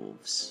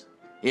werewolves.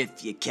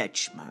 If you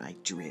catch my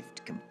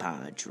drift,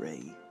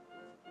 compadre.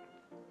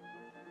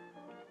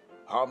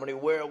 How many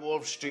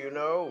werewolves do you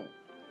know?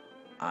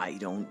 I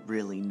don't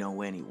really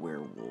know any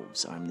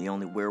werewolves. I'm the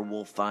only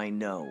werewolf I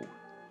know.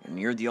 And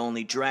you're the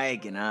only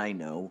dragon I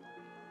know.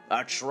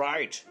 That's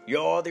right.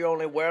 You're the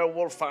only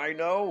werewolf I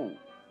know.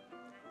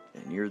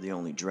 And you're the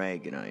only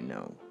dragon I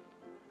know.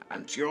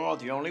 And you're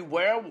the only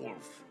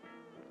werewolf.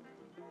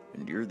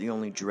 And you're the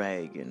only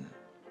dragon.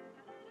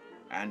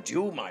 And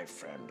you, my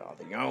friend, are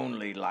the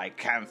only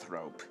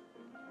lycanthrope.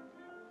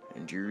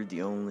 And you're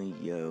the only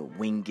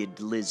winged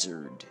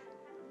lizard.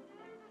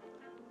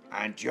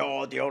 And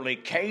you're the only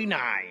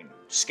canine,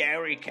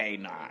 scary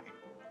canine,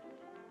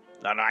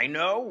 that I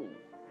know.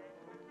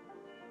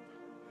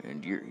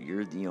 And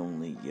you're the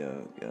only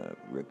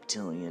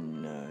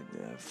reptilian,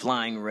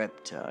 flying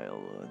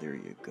reptile. There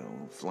you go,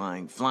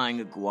 flying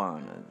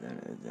iguana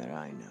that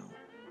I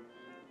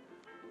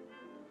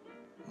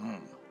know.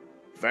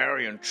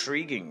 Very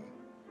intriguing.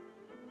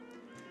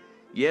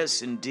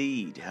 Yes,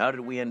 indeed. How did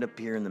we end up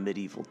here in the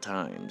medieval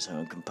times,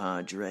 huh,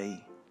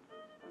 compadre?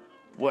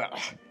 Well,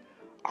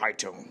 I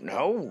don't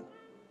know.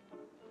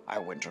 I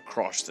went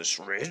across this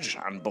ridge,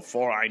 and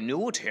before I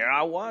knew it, here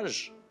I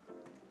was.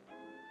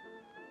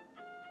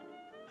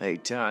 Hey,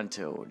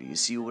 Tonto, do you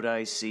see what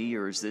I see,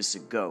 or is this a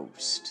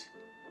ghost?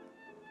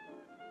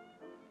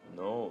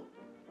 No,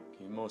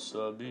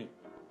 Kimosabi.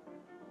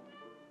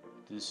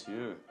 This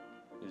here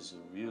is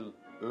a real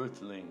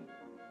earthling.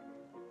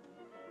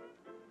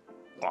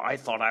 Well, I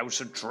thought I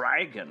was a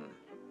dragon.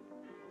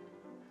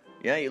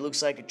 Yeah, he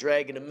looks like a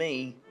dragon to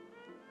me.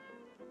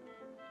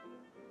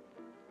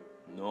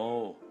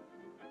 No,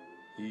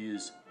 he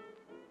is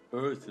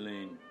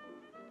earthling.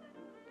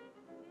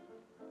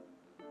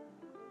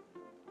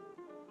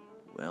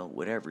 Well,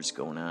 whatever's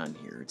going on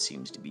here, it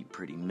seems to be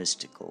pretty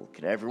mystical.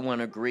 Can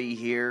everyone agree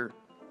here?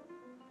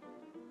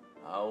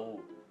 How?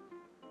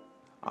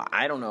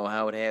 I don't know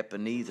how it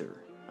happened either.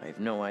 I have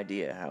no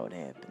idea how it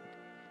happened.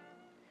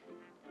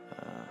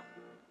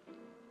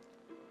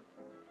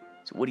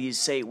 what do you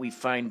say we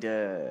find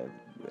a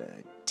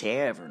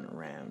tavern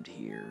around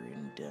here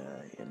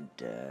and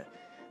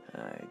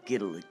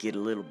get a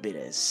little bit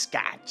of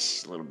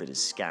scotch,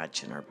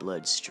 in our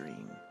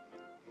bloodstream,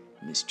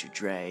 Mr.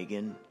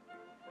 Dragon?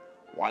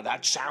 Why,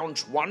 that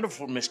sounds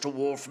wonderful, Mr.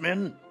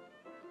 Wolfman.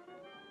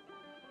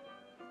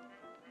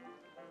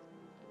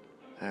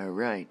 All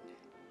right.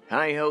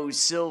 Hi-ho,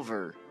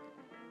 Silver.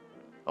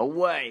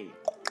 Away.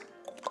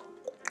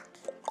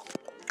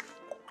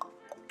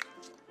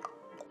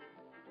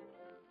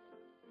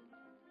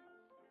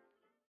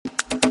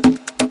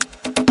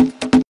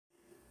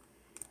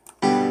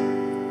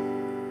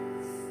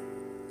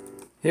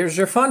 Here's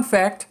your fun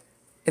fact.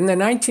 In the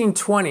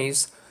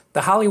 1920s,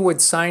 the Hollywood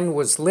sign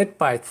was lit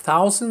by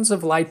thousands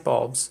of light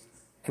bulbs,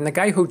 and the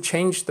guy who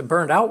changed the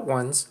burned-out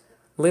ones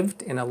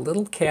lived in a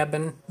little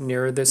cabin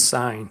near this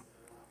sign.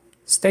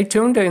 Stay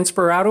tuned to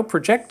Inspirato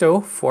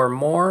Projecto for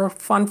more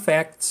fun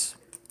facts.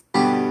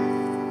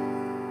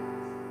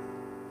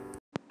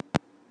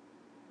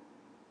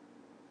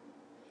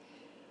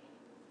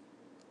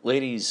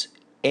 Ladies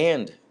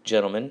and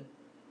gentlemen,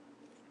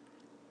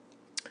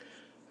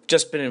 I've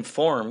just been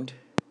informed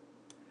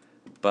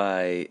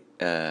by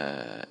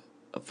a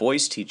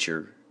voice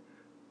teacher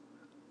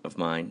of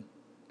mine.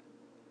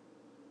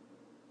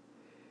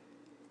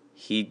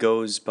 He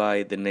goes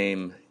by the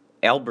name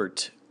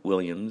Albert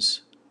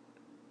Williams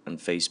on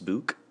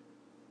Facebook.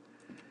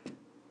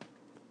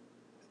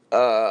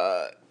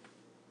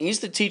 He's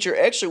the teacher.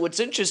 Actually, what's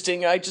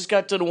interesting, I just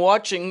got done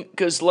watching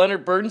because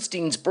Leonard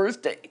Bernstein's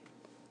birthday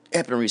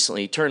happened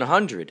recently. He turned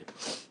 100.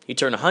 He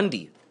turned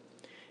 100.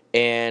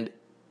 And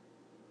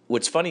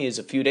what's funny is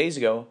a few days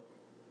ago,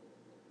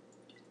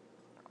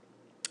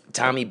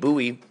 Tommy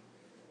Bowie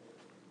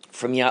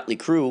from Yachtly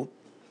Crew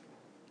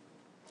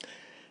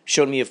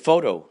showed me a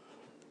photo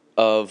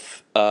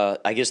of,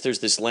 I guess there's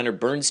this Leonard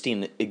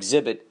Bernstein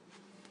exhibit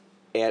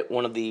at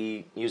one of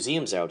the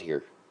museums out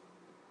here.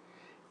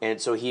 And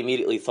so he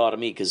immediately thought of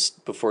me, because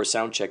before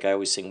sound check, I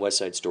always sing West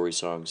Side Story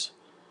songs.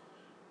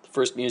 The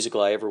first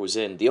musical I ever was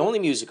in, the only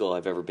musical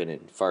I've ever been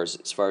in,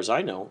 as far as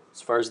I know,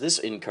 as far as this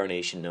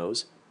incarnation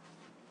knows.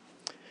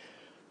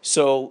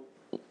 So,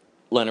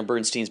 Leonard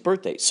Bernstein's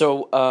birthday.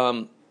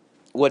 So,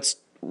 what's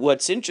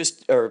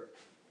interesting,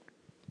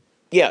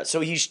 so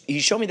he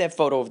showed me that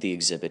photo of the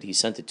exhibit. He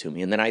sent it to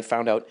me, and then I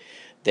found out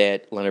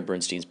that Leonard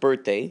Bernstein's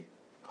birthday,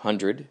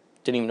 100.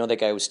 Didn't even know that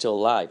guy was still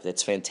alive.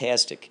 That's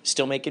fantastic.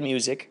 Still making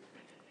music.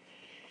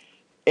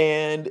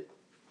 And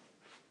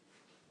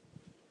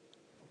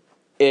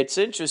it's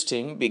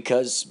interesting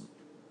because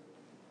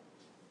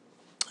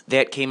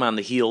that came on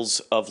the heels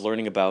of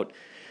learning about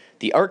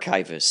the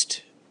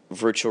Archivist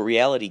virtual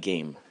reality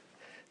game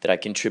that I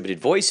contributed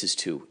voices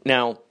to.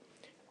 Now,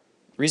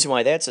 the reason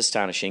why that's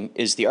astonishing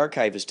is the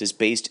Archivist is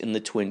based in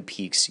the Twin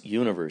Peaks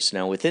universe.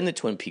 Now, within the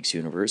Twin Peaks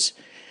universe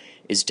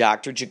is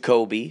Dr.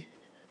 Jacoby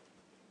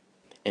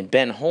and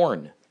Ben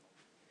Horn.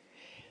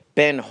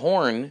 Ben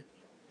Horn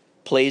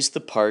plays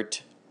the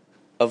part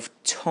of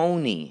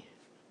Tony.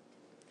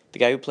 The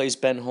guy who plays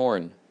Ben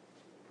Horn.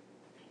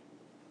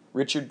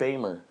 Richard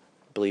Beymer,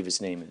 I believe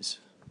his name is.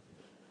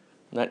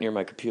 I'm not near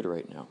my computer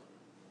right now.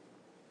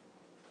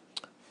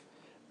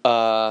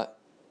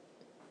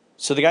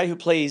 So the guy who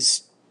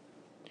plays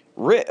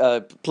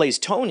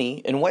Tony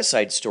in West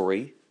Side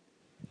Story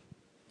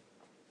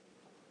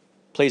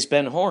plays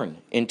Ben Horn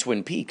in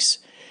Twin Peaks.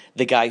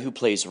 The guy who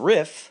plays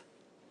Riff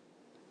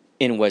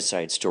in West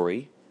Side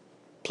Story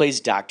plays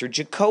Dr.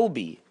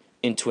 Jacoby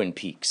in Twin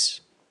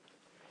Peaks.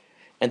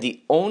 And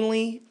the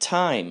only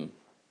time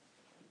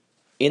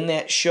in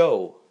that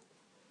show,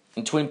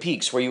 in Twin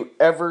Peaks, where you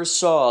ever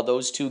saw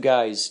those two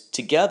guys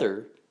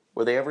together,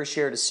 where they ever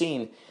shared a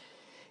scene,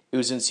 it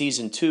was in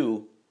season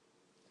 2.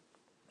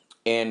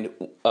 And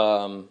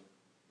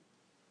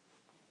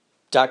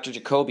Dr.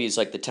 Jacoby is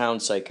like the town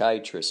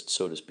psychiatrist,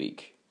 so to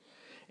speak.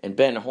 And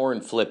Ben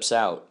Horn flips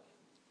out.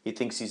 He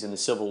thinks he's in the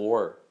Civil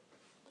War.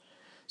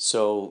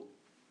 So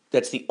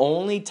that's the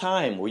only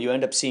time where you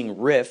end up seeing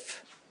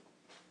Riff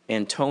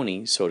and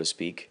Tony, so to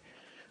speak,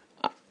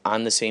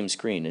 on the same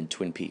screen in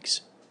Twin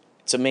Peaks.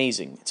 It's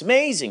amazing. It's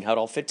amazing how it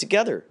all fit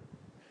together.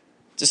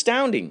 It's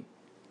astounding.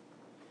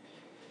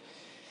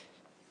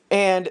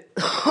 And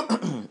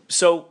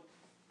so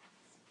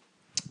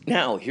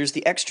now here's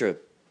the extra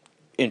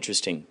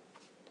interesting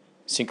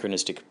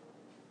synchronistic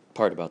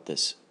part about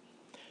this,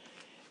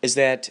 is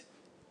that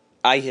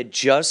I had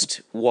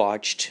just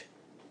watched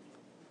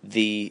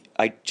watching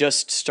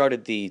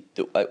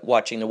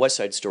the West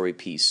Side Story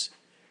piece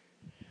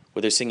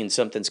where they're singing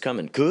Something's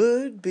Coming.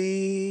 Could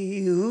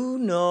be, who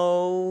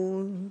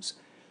knows?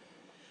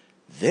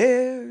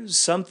 There's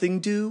something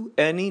due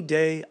any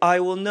day. I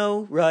will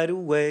know right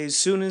away as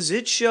soon as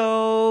it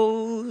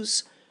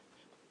shows.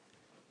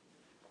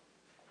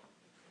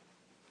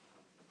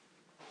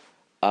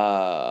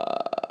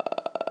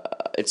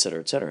 Etc.,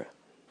 etc.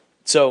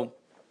 So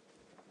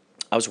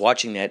I was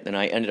watching that, and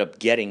I ended up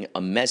getting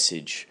a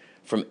message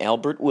from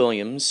Albert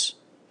Williams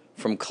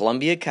from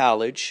Columbia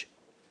College.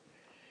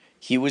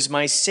 He was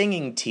my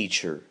singing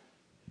teacher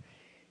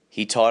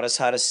He taught us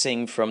how to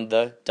sing from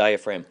the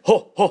diaphragm.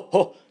 Ho, ho,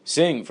 ho,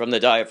 sing from the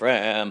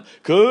diaphragm.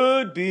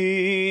 Could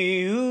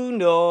be, who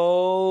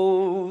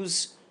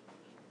knows?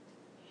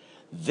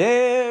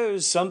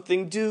 There's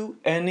something due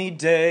any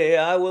day.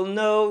 I will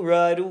know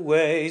right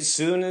away,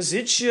 soon as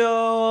it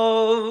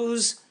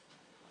shows.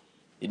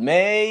 It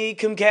may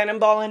come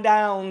cannonballing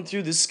down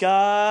through the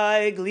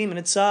sky, gleaming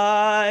its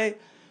eye,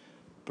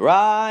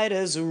 bright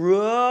as a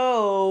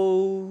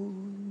rose.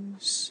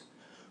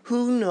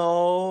 Who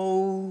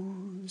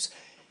knows?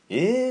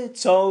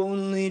 It's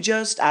only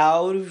just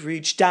out of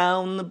reach,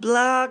 down the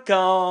block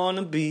on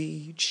a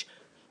beach,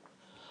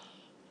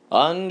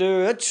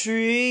 under a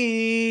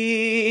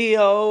tree.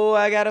 Oh,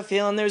 I got a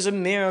feeling there's a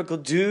miracle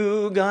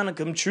due, gonna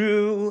come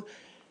true,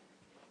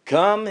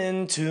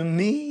 coming to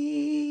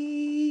me.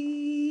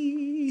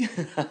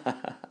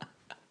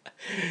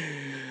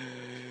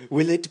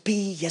 Will it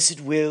be? Yes,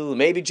 it will.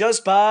 Maybe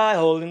just by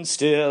holding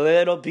still,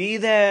 it'll be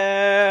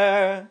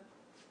there.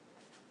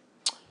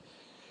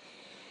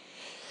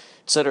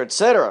 Etc.,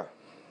 etc.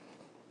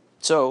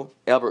 So,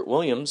 Albert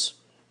Williams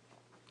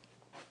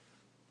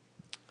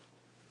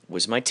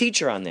was my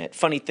teacher on that.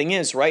 Funny thing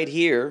is, right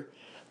here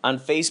on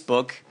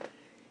Facebook,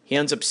 he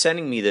ends up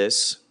sending me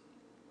this.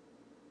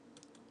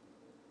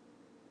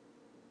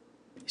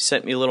 He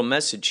sent me a little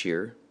message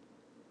here.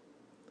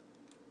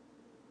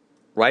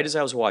 Right as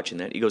I was watching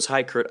that, he goes,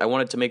 "Hi, Kurt. I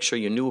wanted to make sure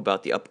you knew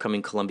about the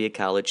upcoming Columbia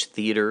College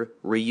Theater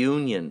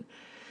reunion.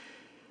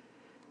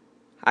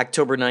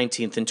 October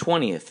 19th and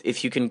 20th.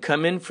 If you can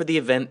come in for the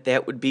event,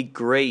 that would be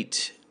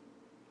great.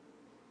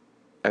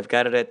 I've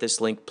got it at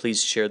this link.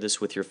 Please share this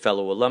with your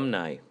fellow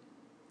alumni."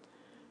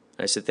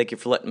 I said, "Thank you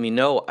for letting me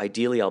know.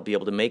 Ideally, I'll be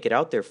able to make it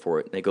out there for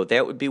it." And they go,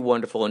 "That would be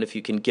wonderful. And if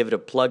you can give it a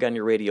plug on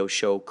your radio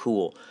show,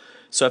 cool."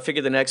 So I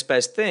figured the next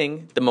best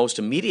thing, the most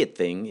immediate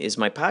thing, is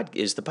the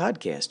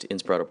podcast,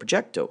 Inspirato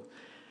Projecto,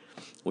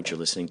 which you're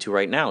listening to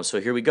right now. So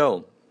here we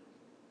go.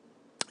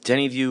 To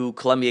any of you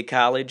Columbia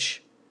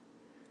College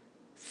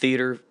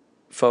theater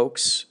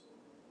folks,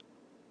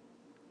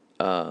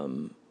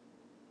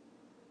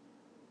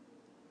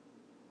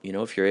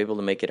 if you're able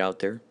to make it out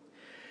there.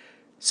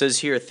 It says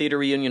here, Theater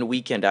Reunion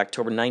Weekend,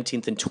 October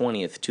 19th and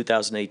 20th,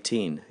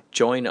 2018.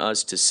 Join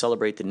us to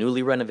celebrate the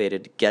newly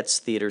renovated Getz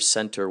Theater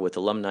Center with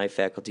alumni,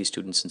 faculty,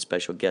 students, and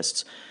special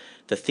guests.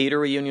 The Theater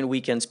Reunion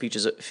Weekend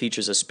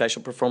features a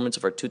special performance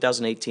of our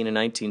 2018 and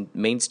 19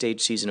 main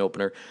stage season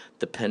opener,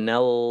 The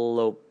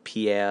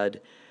Penelopiad,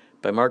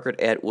 by Margaret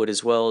Atwood,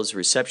 as well as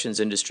receptions,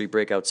 industry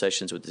breakout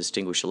sessions with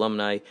distinguished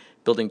alumni,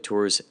 building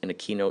tours, and a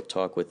keynote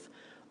talk with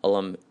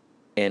alum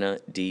Anna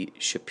D.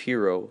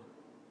 Shapiro,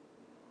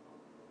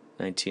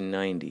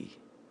 1990.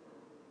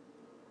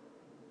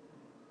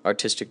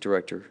 Artistic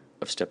Director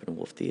of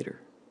Steppenwolf Theater.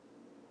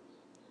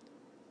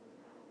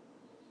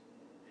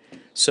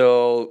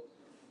 So,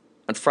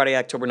 on Friday,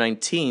 October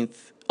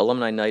 19th,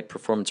 Alumni Night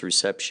Performance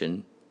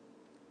Reception,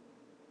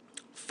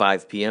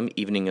 5 p.m.,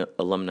 Evening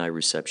Alumni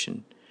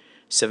Reception,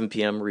 7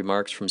 p.m.,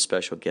 Remarks from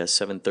Special Guests,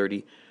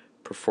 7:30,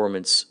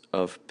 Performance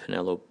of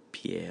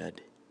Penelopiad.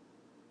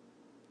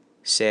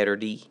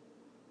 Saturday,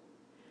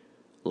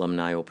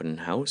 Alumni Open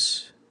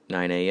House,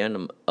 9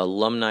 a.m.,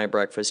 Alumni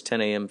Breakfast,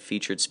 10 a.m.,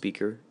 Featured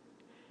Speaker,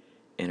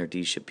 Anna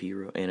D.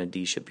 Shapiro.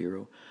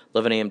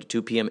 11 a.m. to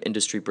 2 p.m.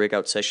 Industry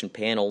Breakout Session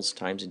Panels.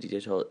 Times and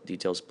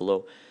details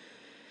below.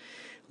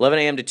 11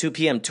 a.m. to 2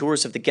 p.m.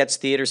 Tours of the Getz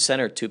Theater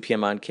Center. 2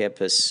 p.m.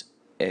 on-campus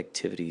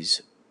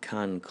activities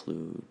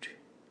conclude.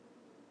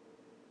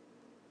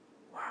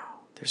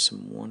 Wow, there's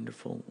some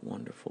wonderful,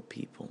 wonderful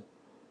people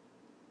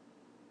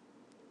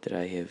that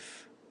I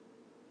have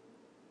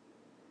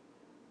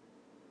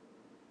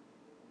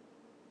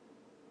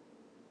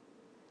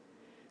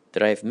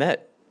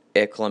met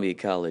at Columbia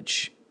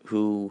College,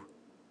 who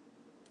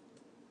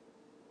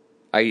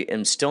I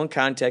am still in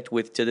contact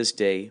with to this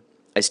day.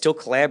 I still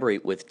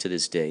collaborate with to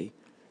this day.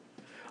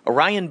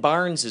 Orion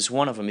Barnes is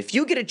one of them. If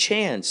you get a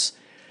chance,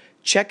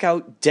 check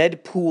out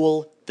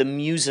Deadpool the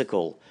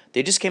Musical.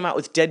 They just came out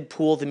with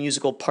Deadpool the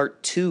Musical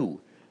Part 2.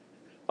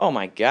 Oh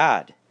my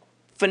God.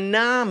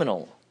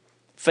 Phenomenal.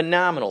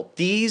 Phenomenal.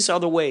 These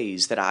are the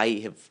ways that I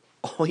have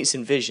always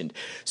envisioned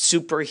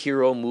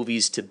superhero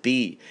movies to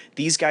be.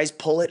 These guys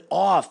pull it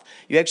off.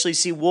 You actually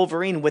see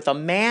Wolverine with a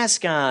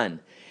mask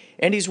on,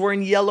 and he's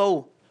wearing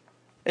yellow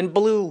and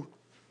blue.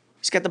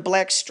 He's got the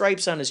black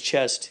stripes on his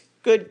chest.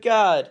 Good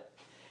God.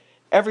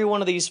 Every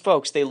one of these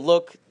folks, they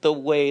look the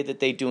way that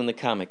they do in the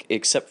comic,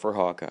 except for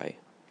Hawkeye.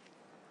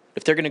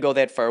 If they're going to go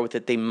that far with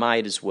it, they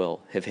might as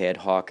well have had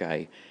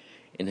Hawkeye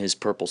in his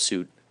purple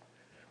suit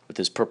with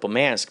his purple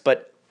mask,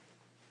 but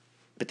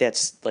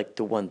that's like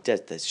the one,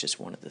 that's just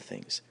one of the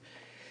things.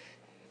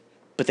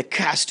 But the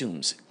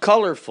costumes,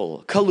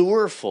 colorful,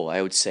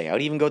 I would say. I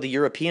would even go the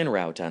European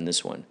route on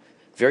this one.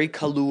 Very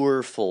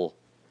colorful.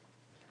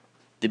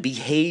 The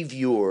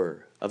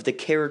behavior of the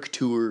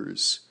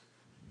characters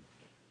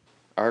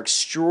are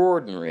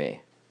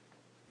extraordinary.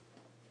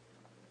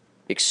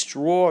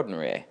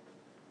 Extraordinary.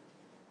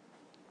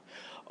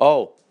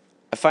 Oh,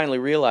 I finally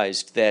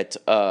realized that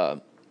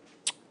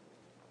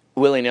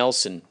Willie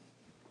Nelson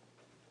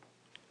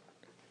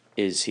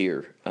is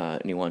here,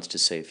 and he wants to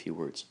say a few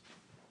words.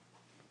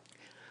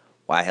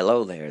 Why,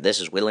 hello there. This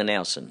is Willie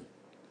Nelson.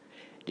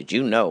 Did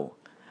you know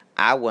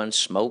I once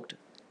smoked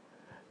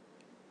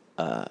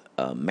a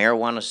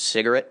marijuana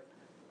cigarette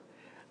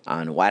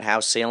on the White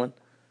House ceiling?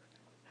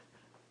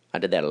 I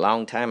did that a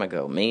long time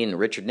ago. Me and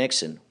Richard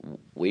Nixon,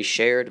 we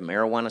shared a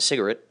marijuana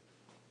cigarette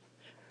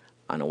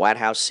on the White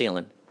House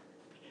ceiling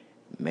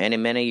many,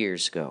 many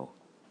years ago.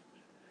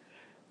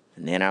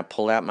 And then I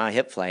pulled out my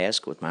hip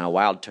flask with my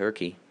wild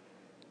turkey.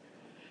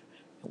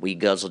 We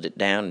guzzled it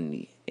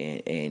down,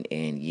 and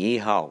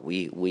yeehaw,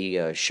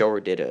 we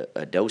sure did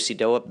a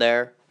do-si-do up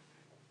there.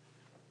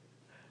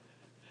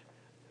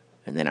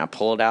 And then I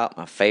pulled out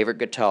my favorite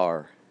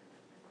guitar,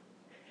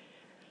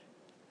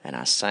 and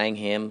I sang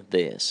him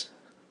this.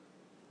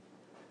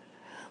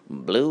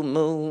 Blue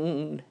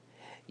moon,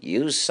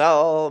 you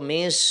saw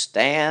me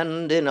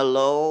standing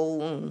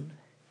alone,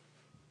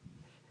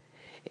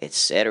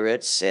 etc.,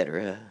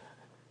 etc.,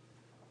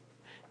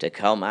 to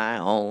call my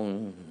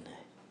own.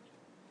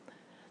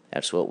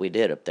 That's what we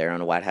did up there on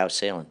the White House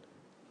ceiling.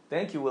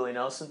 Thank you, Willie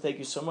Nelson. Thank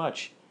you so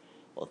much.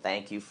 Well,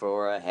 thank you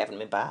for having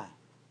me by.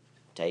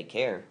 Take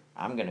care.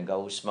 I'm going to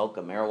go smoke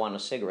a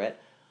marijuana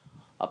cigarette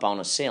up on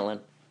the ceiling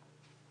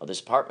of this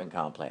apartment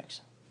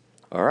complex.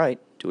 All right,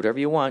 do whatever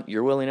you want.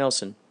 You're Willie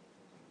Nelson.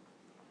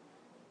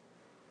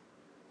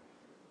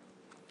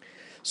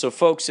 So,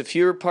 folks, if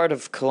you're part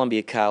of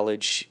Columbia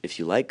College, if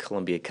you like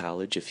Columbia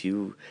College, if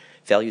you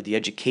value the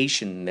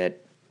education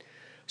that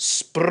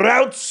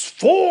sprouts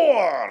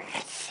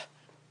forth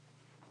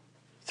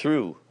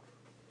through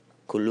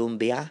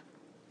Columbia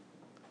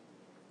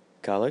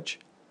College,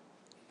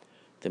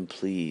 then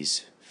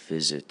please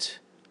visit,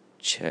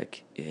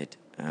 check it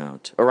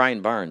out.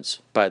 Orion Barnes,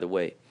 by the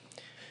way.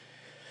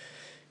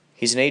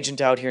 He's an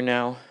agent out here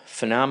now.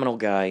 Phenomenal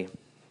guy.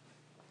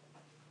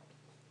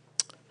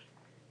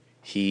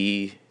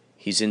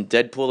 He's in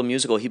Deadpool the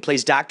musical. He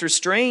plays Doctor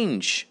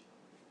Strange.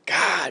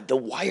 God, the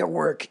wire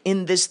work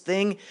in this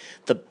thing,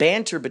 the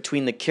banter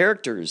between the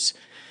characters,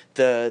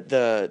 the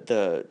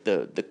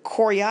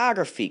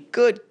choreography.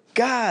 Good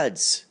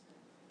gods.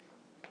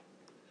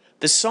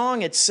 The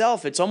song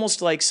itself, it's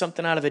almost like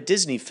something out of a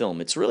Disney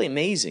film. It's really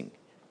amazing.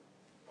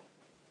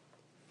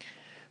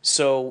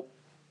 So,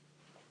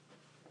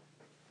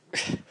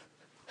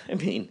 I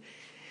mean,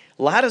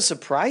 a lot of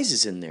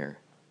surprises in there.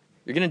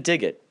 You're going to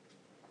dig it.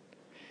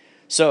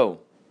 So,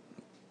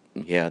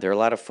 yeah, there are a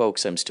lot of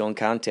folks I'm still in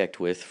contact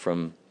with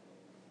from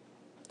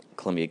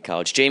Columbia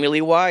College. Jamie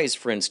Lee Wise,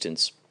 for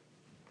instance,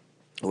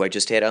 who I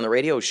just had on the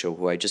radio show,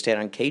 who I just had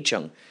on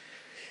K-Chung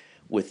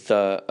with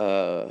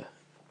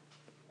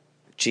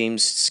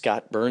James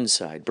Scott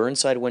Burnside.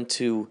 Burnside went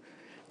to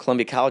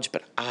Columbia College,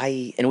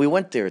 and we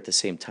went there at the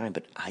same time,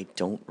 but I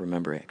don't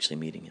remember actually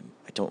meeting him.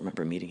 I don't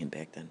remember meeting him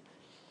back then.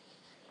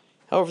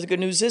 However, the good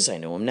news is I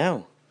know him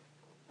now.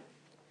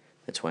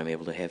 That's why I'm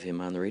able to have him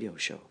on the radio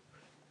show.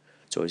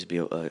 It's always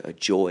a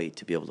joy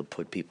to be able to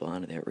put people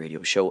onto that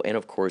radio show, and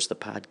of course the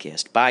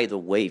podcast. By the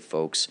way,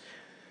 folks,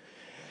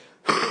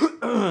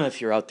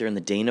 if you're out there in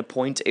the Dana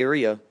Point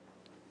area,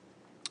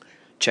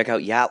 check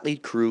out Yacht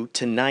Lead Crew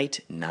tonight,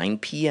 9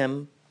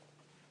 p.m.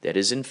 That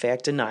is, in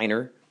fact, a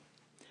niner.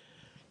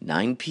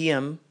 9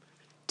 p.m.,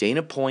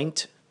 Dana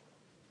Point,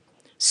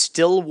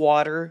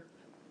 Stillwater,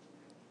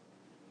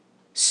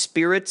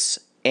 Spirits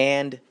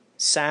and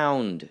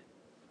Sound.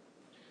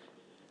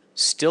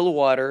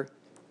 Stillwater,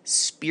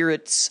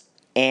 Spirits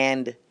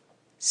and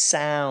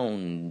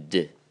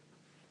Sound.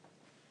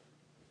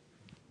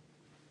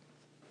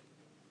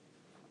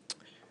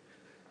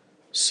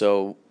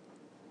 So,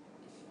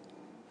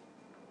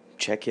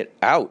 check it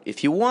out.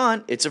 If you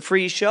want, it's a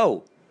free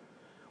show.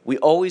 We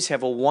always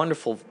have a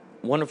wonderful,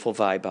 wonderful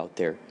vibe out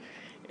there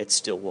at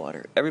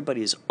Stillwater.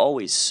 Everybody is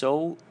always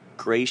so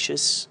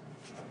gracious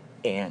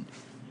and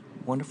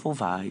wonderful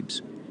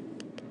vibes.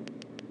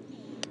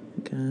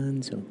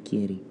 Gonzo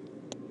kitty.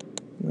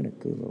 What a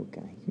good little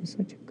guy. You're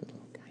such a good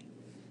little guy.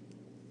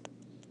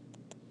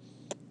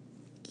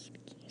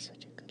 You're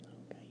such a good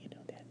little guy. You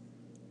know that.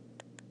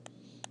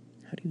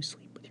 How do you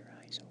sleep with your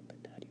eyes open?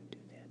 How do you do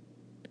that?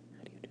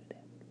 How do you do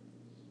that?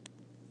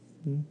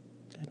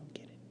 I don't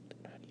get it.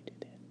 How do you do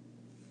that?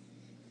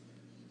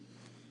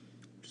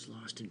 Just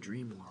lost in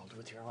dream world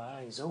with your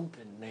eyes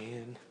open,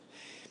 man.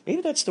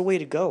 Maybe that's the way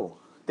to go.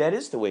 That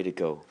is the way to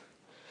go.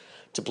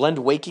 To blend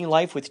waking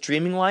life with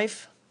dreaming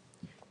life,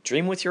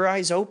 dream with your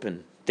eyes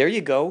open. There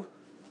you go.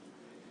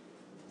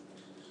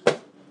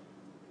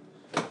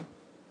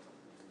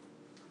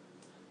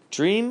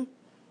 Dream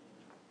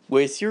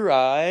with your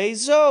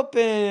eyes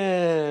open.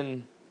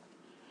 And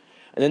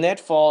then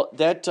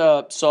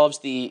that solves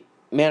the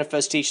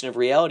manifestation of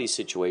reality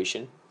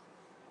situation.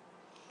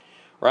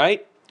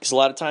 Right? Because a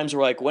lot of times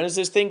we're like, when is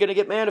this thing going to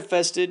get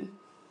manifested?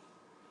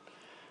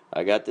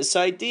 I got this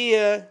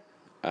idea.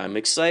 I'm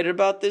excited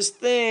about this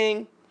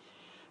thing.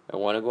 I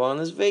want to go on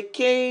this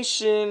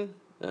vacation.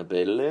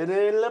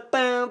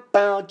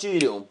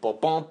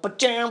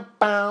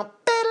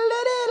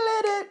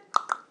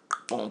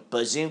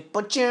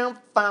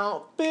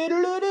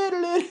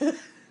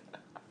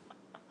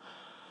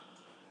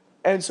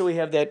 And so we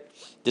have that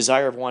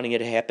desire of wanting it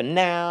to happen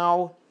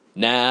now.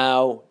 In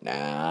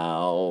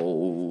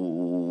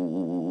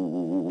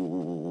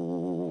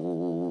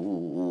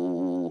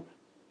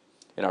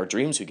our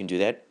dreams, we can do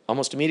that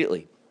almost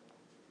immediately.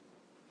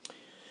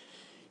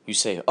 You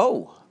say,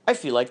 oh, I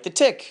feel like the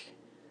Tick.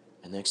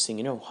 And next thing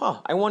you know,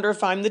 I wonder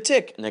if I'm the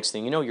Tick. And next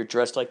thing you know, you're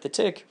dressed like the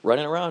Tick,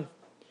 running around,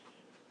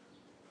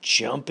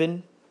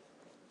 jumping,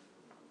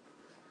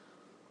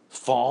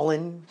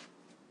 falling,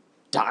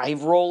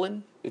 dive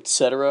rolling,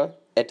 etc.,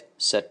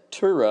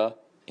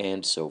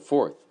 and so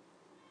forth.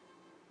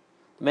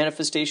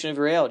 Manifestation of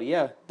reality,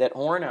 yeah. That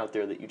horn out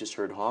there that you just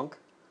heard honk,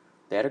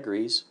 that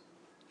agrees.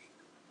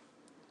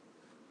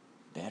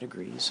 That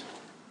agrees.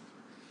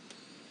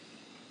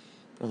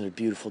 Another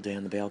beautiful day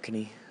on the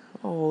balcony.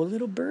 Oh,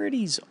 little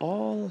birdies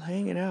all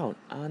hanging out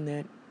on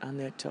that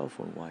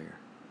telephone wire.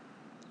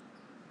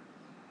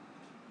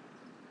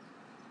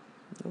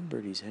 Little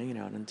birdies hanging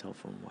out on the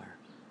telephone wire.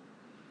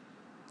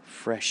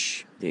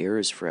 Fresh. The air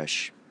is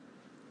fresh.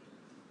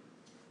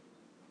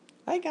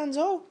 Hi,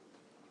 Gonzo.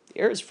 The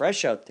air is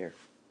fresh out there.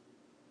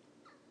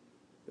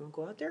 You want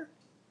to go out there?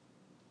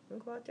 You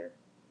want to go out there?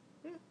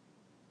 Yeah.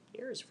 The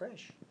air is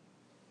fresh.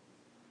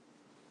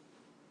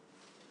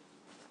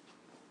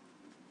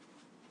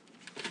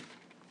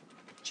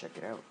 Check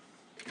it out.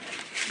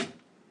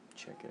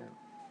 Check it out.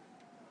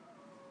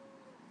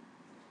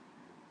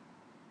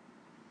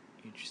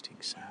 Interesting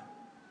sound.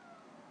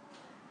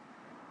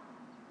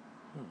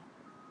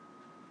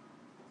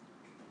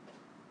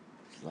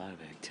 There's a lot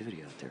of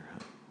activity out there, huh?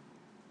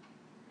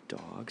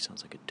 Dog,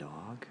 sounds like a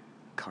dog.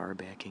 Car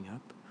backing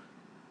up.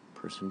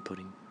 Person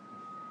putting...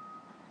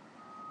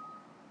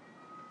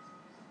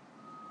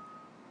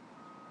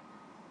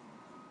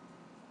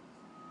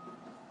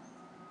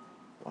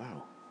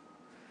 Wow.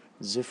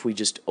 As if we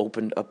just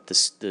opened up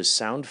the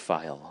sound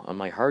file on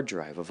my hard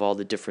drive of all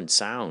the different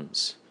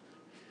sounds.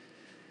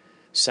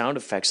 Sound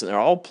effects, and they're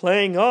all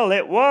playing all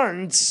at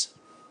once.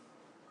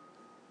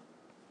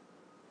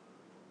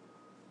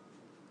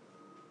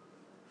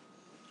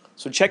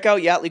 So check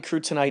out Yachtly Crew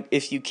tonight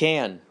if you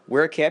can.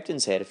 Wear a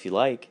captain's hat if you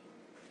like.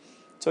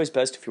 It's always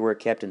best if you wear a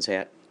captain's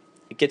hat.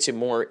 It gets you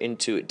more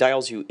into it,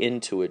 dials you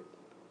into it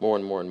more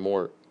and more and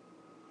more.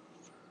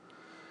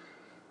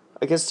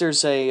 I guess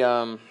there's a,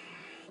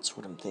 that's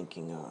what I'm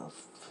thinking of.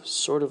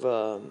 Sort of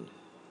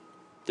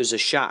there's a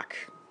shock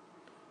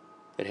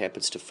that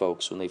happens to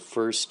folks when they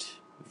first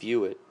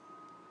view it.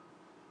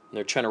 And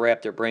they're trying to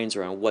wrap their brains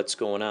around what's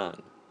going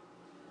on.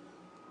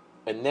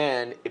 And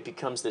then it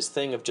becomes this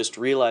thing of just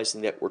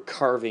realizing that we're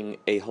carving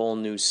a whole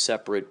new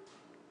separate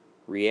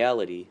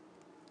reality.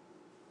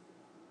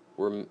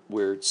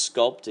 We're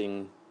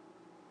sculpting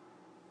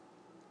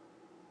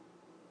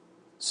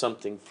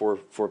something for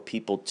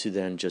people to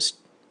then just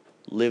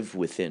live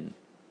within.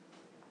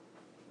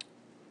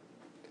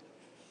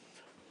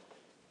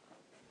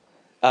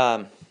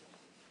 If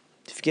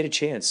you get a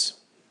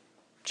chance,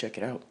 check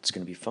it out. It's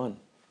going to be fun.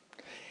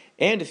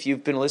 And if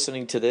you've been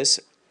listening to this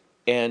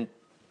and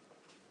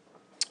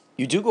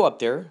you do go up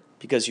there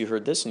because you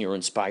heard this and you were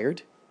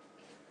inspired,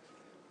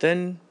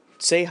 then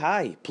say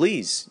hi.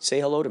 Please say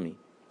hello to me.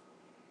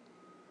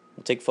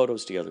 We'll take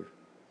photos together.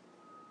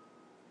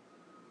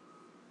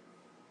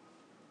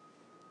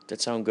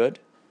 That sound good?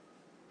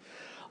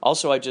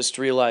 Also, I just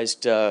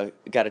realized, got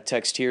a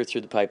text here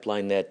through the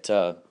pipeline that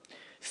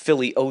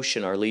Philly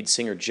Ocean, our lead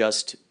singer,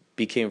 just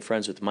became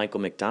friends with Michael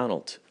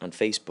McDonald on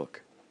Facebook.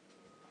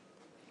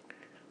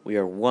 We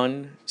are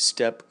one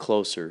step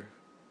closer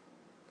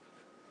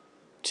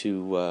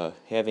to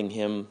having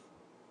him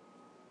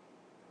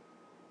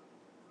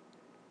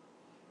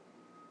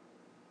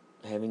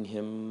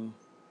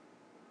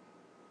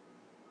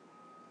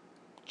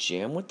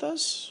jam with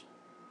us,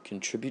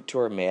 contribute to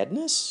our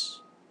madness.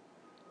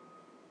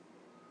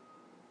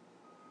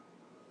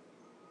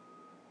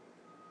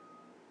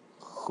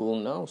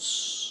 Who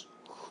knows?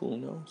 Who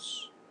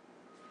knows?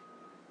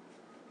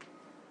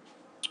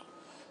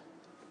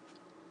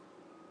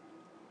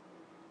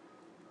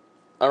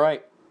 All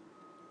right.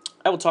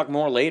 I will talk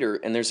more later,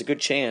 and there's a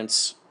good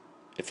chance,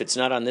 if it's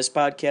not on this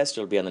podcast,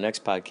 it'll be on the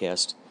next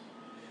podcast.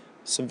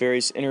 Some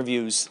various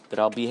interviews that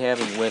I'll be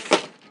having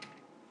with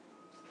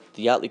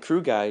the Yachtly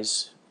Crew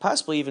guys,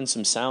 possibly even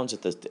some sounds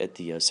at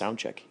the sound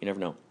check. You never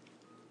know.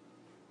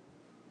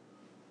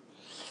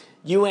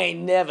 You ain't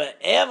never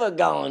ever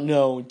gonna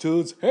know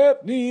until it's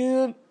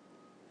happening.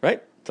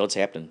 Right? Until it's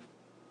happening.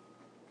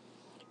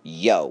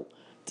 Yo,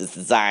 this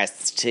is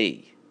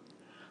Ice-T.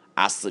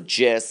 I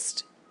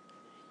suggest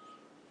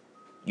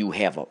you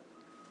have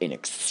an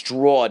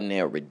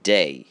extraordinary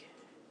day.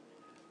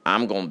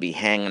 I'm gonna be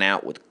hanging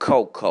out with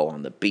Coco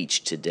on the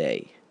beach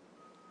today.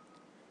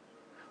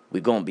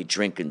 We're gonna be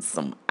drinking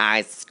some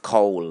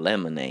ice-cold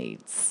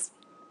lemonades,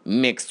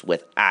 mixed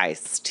with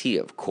iced tea,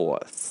 of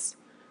course.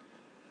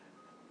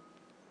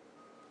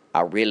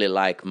 I really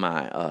like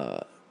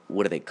my,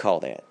 what do they call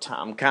that?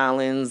 Tom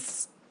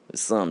Collins?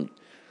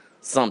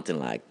 Something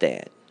like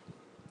that.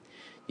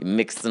 You're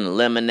mixing the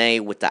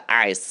lemonade with the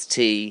iced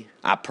tea.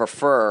 I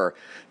prefer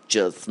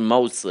just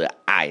mostly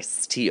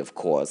iced tea, of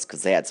course,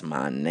 'cause that's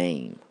my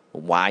name.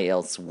 Why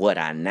else would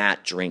I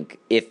not drink?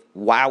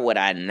 Why would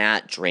I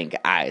not drink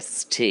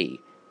iced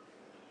tea?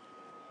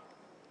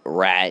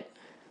 Right?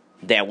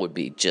 That would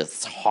be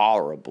just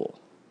horrible.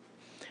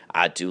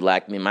 I do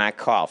like me my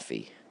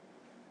coffee.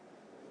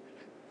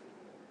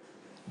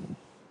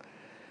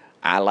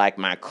 I like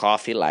my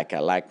coffee like I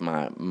like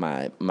my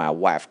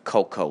wife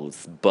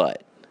Coco's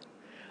butt.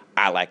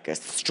 I like it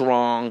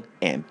strong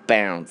and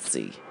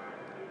bouncy.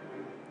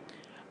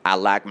 I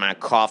like my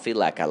coffee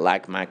like I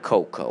like my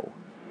cocoa.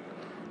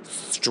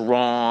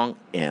 Strong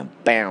and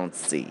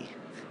bouncy.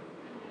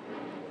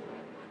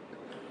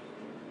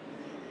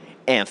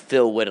 And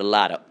filled with a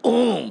lot of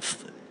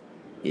oomph,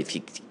 if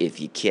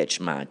you catch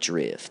my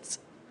drift.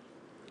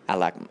 I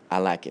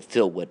like it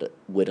filled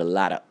with a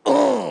lot of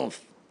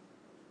oomph,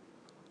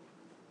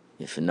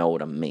 if you know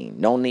what I mean.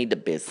 No need to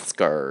be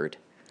scared.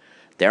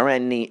 There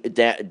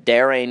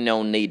ain't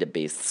no need to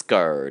be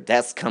scared.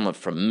 That's coming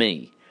from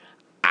me.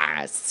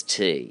 Iced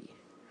tea.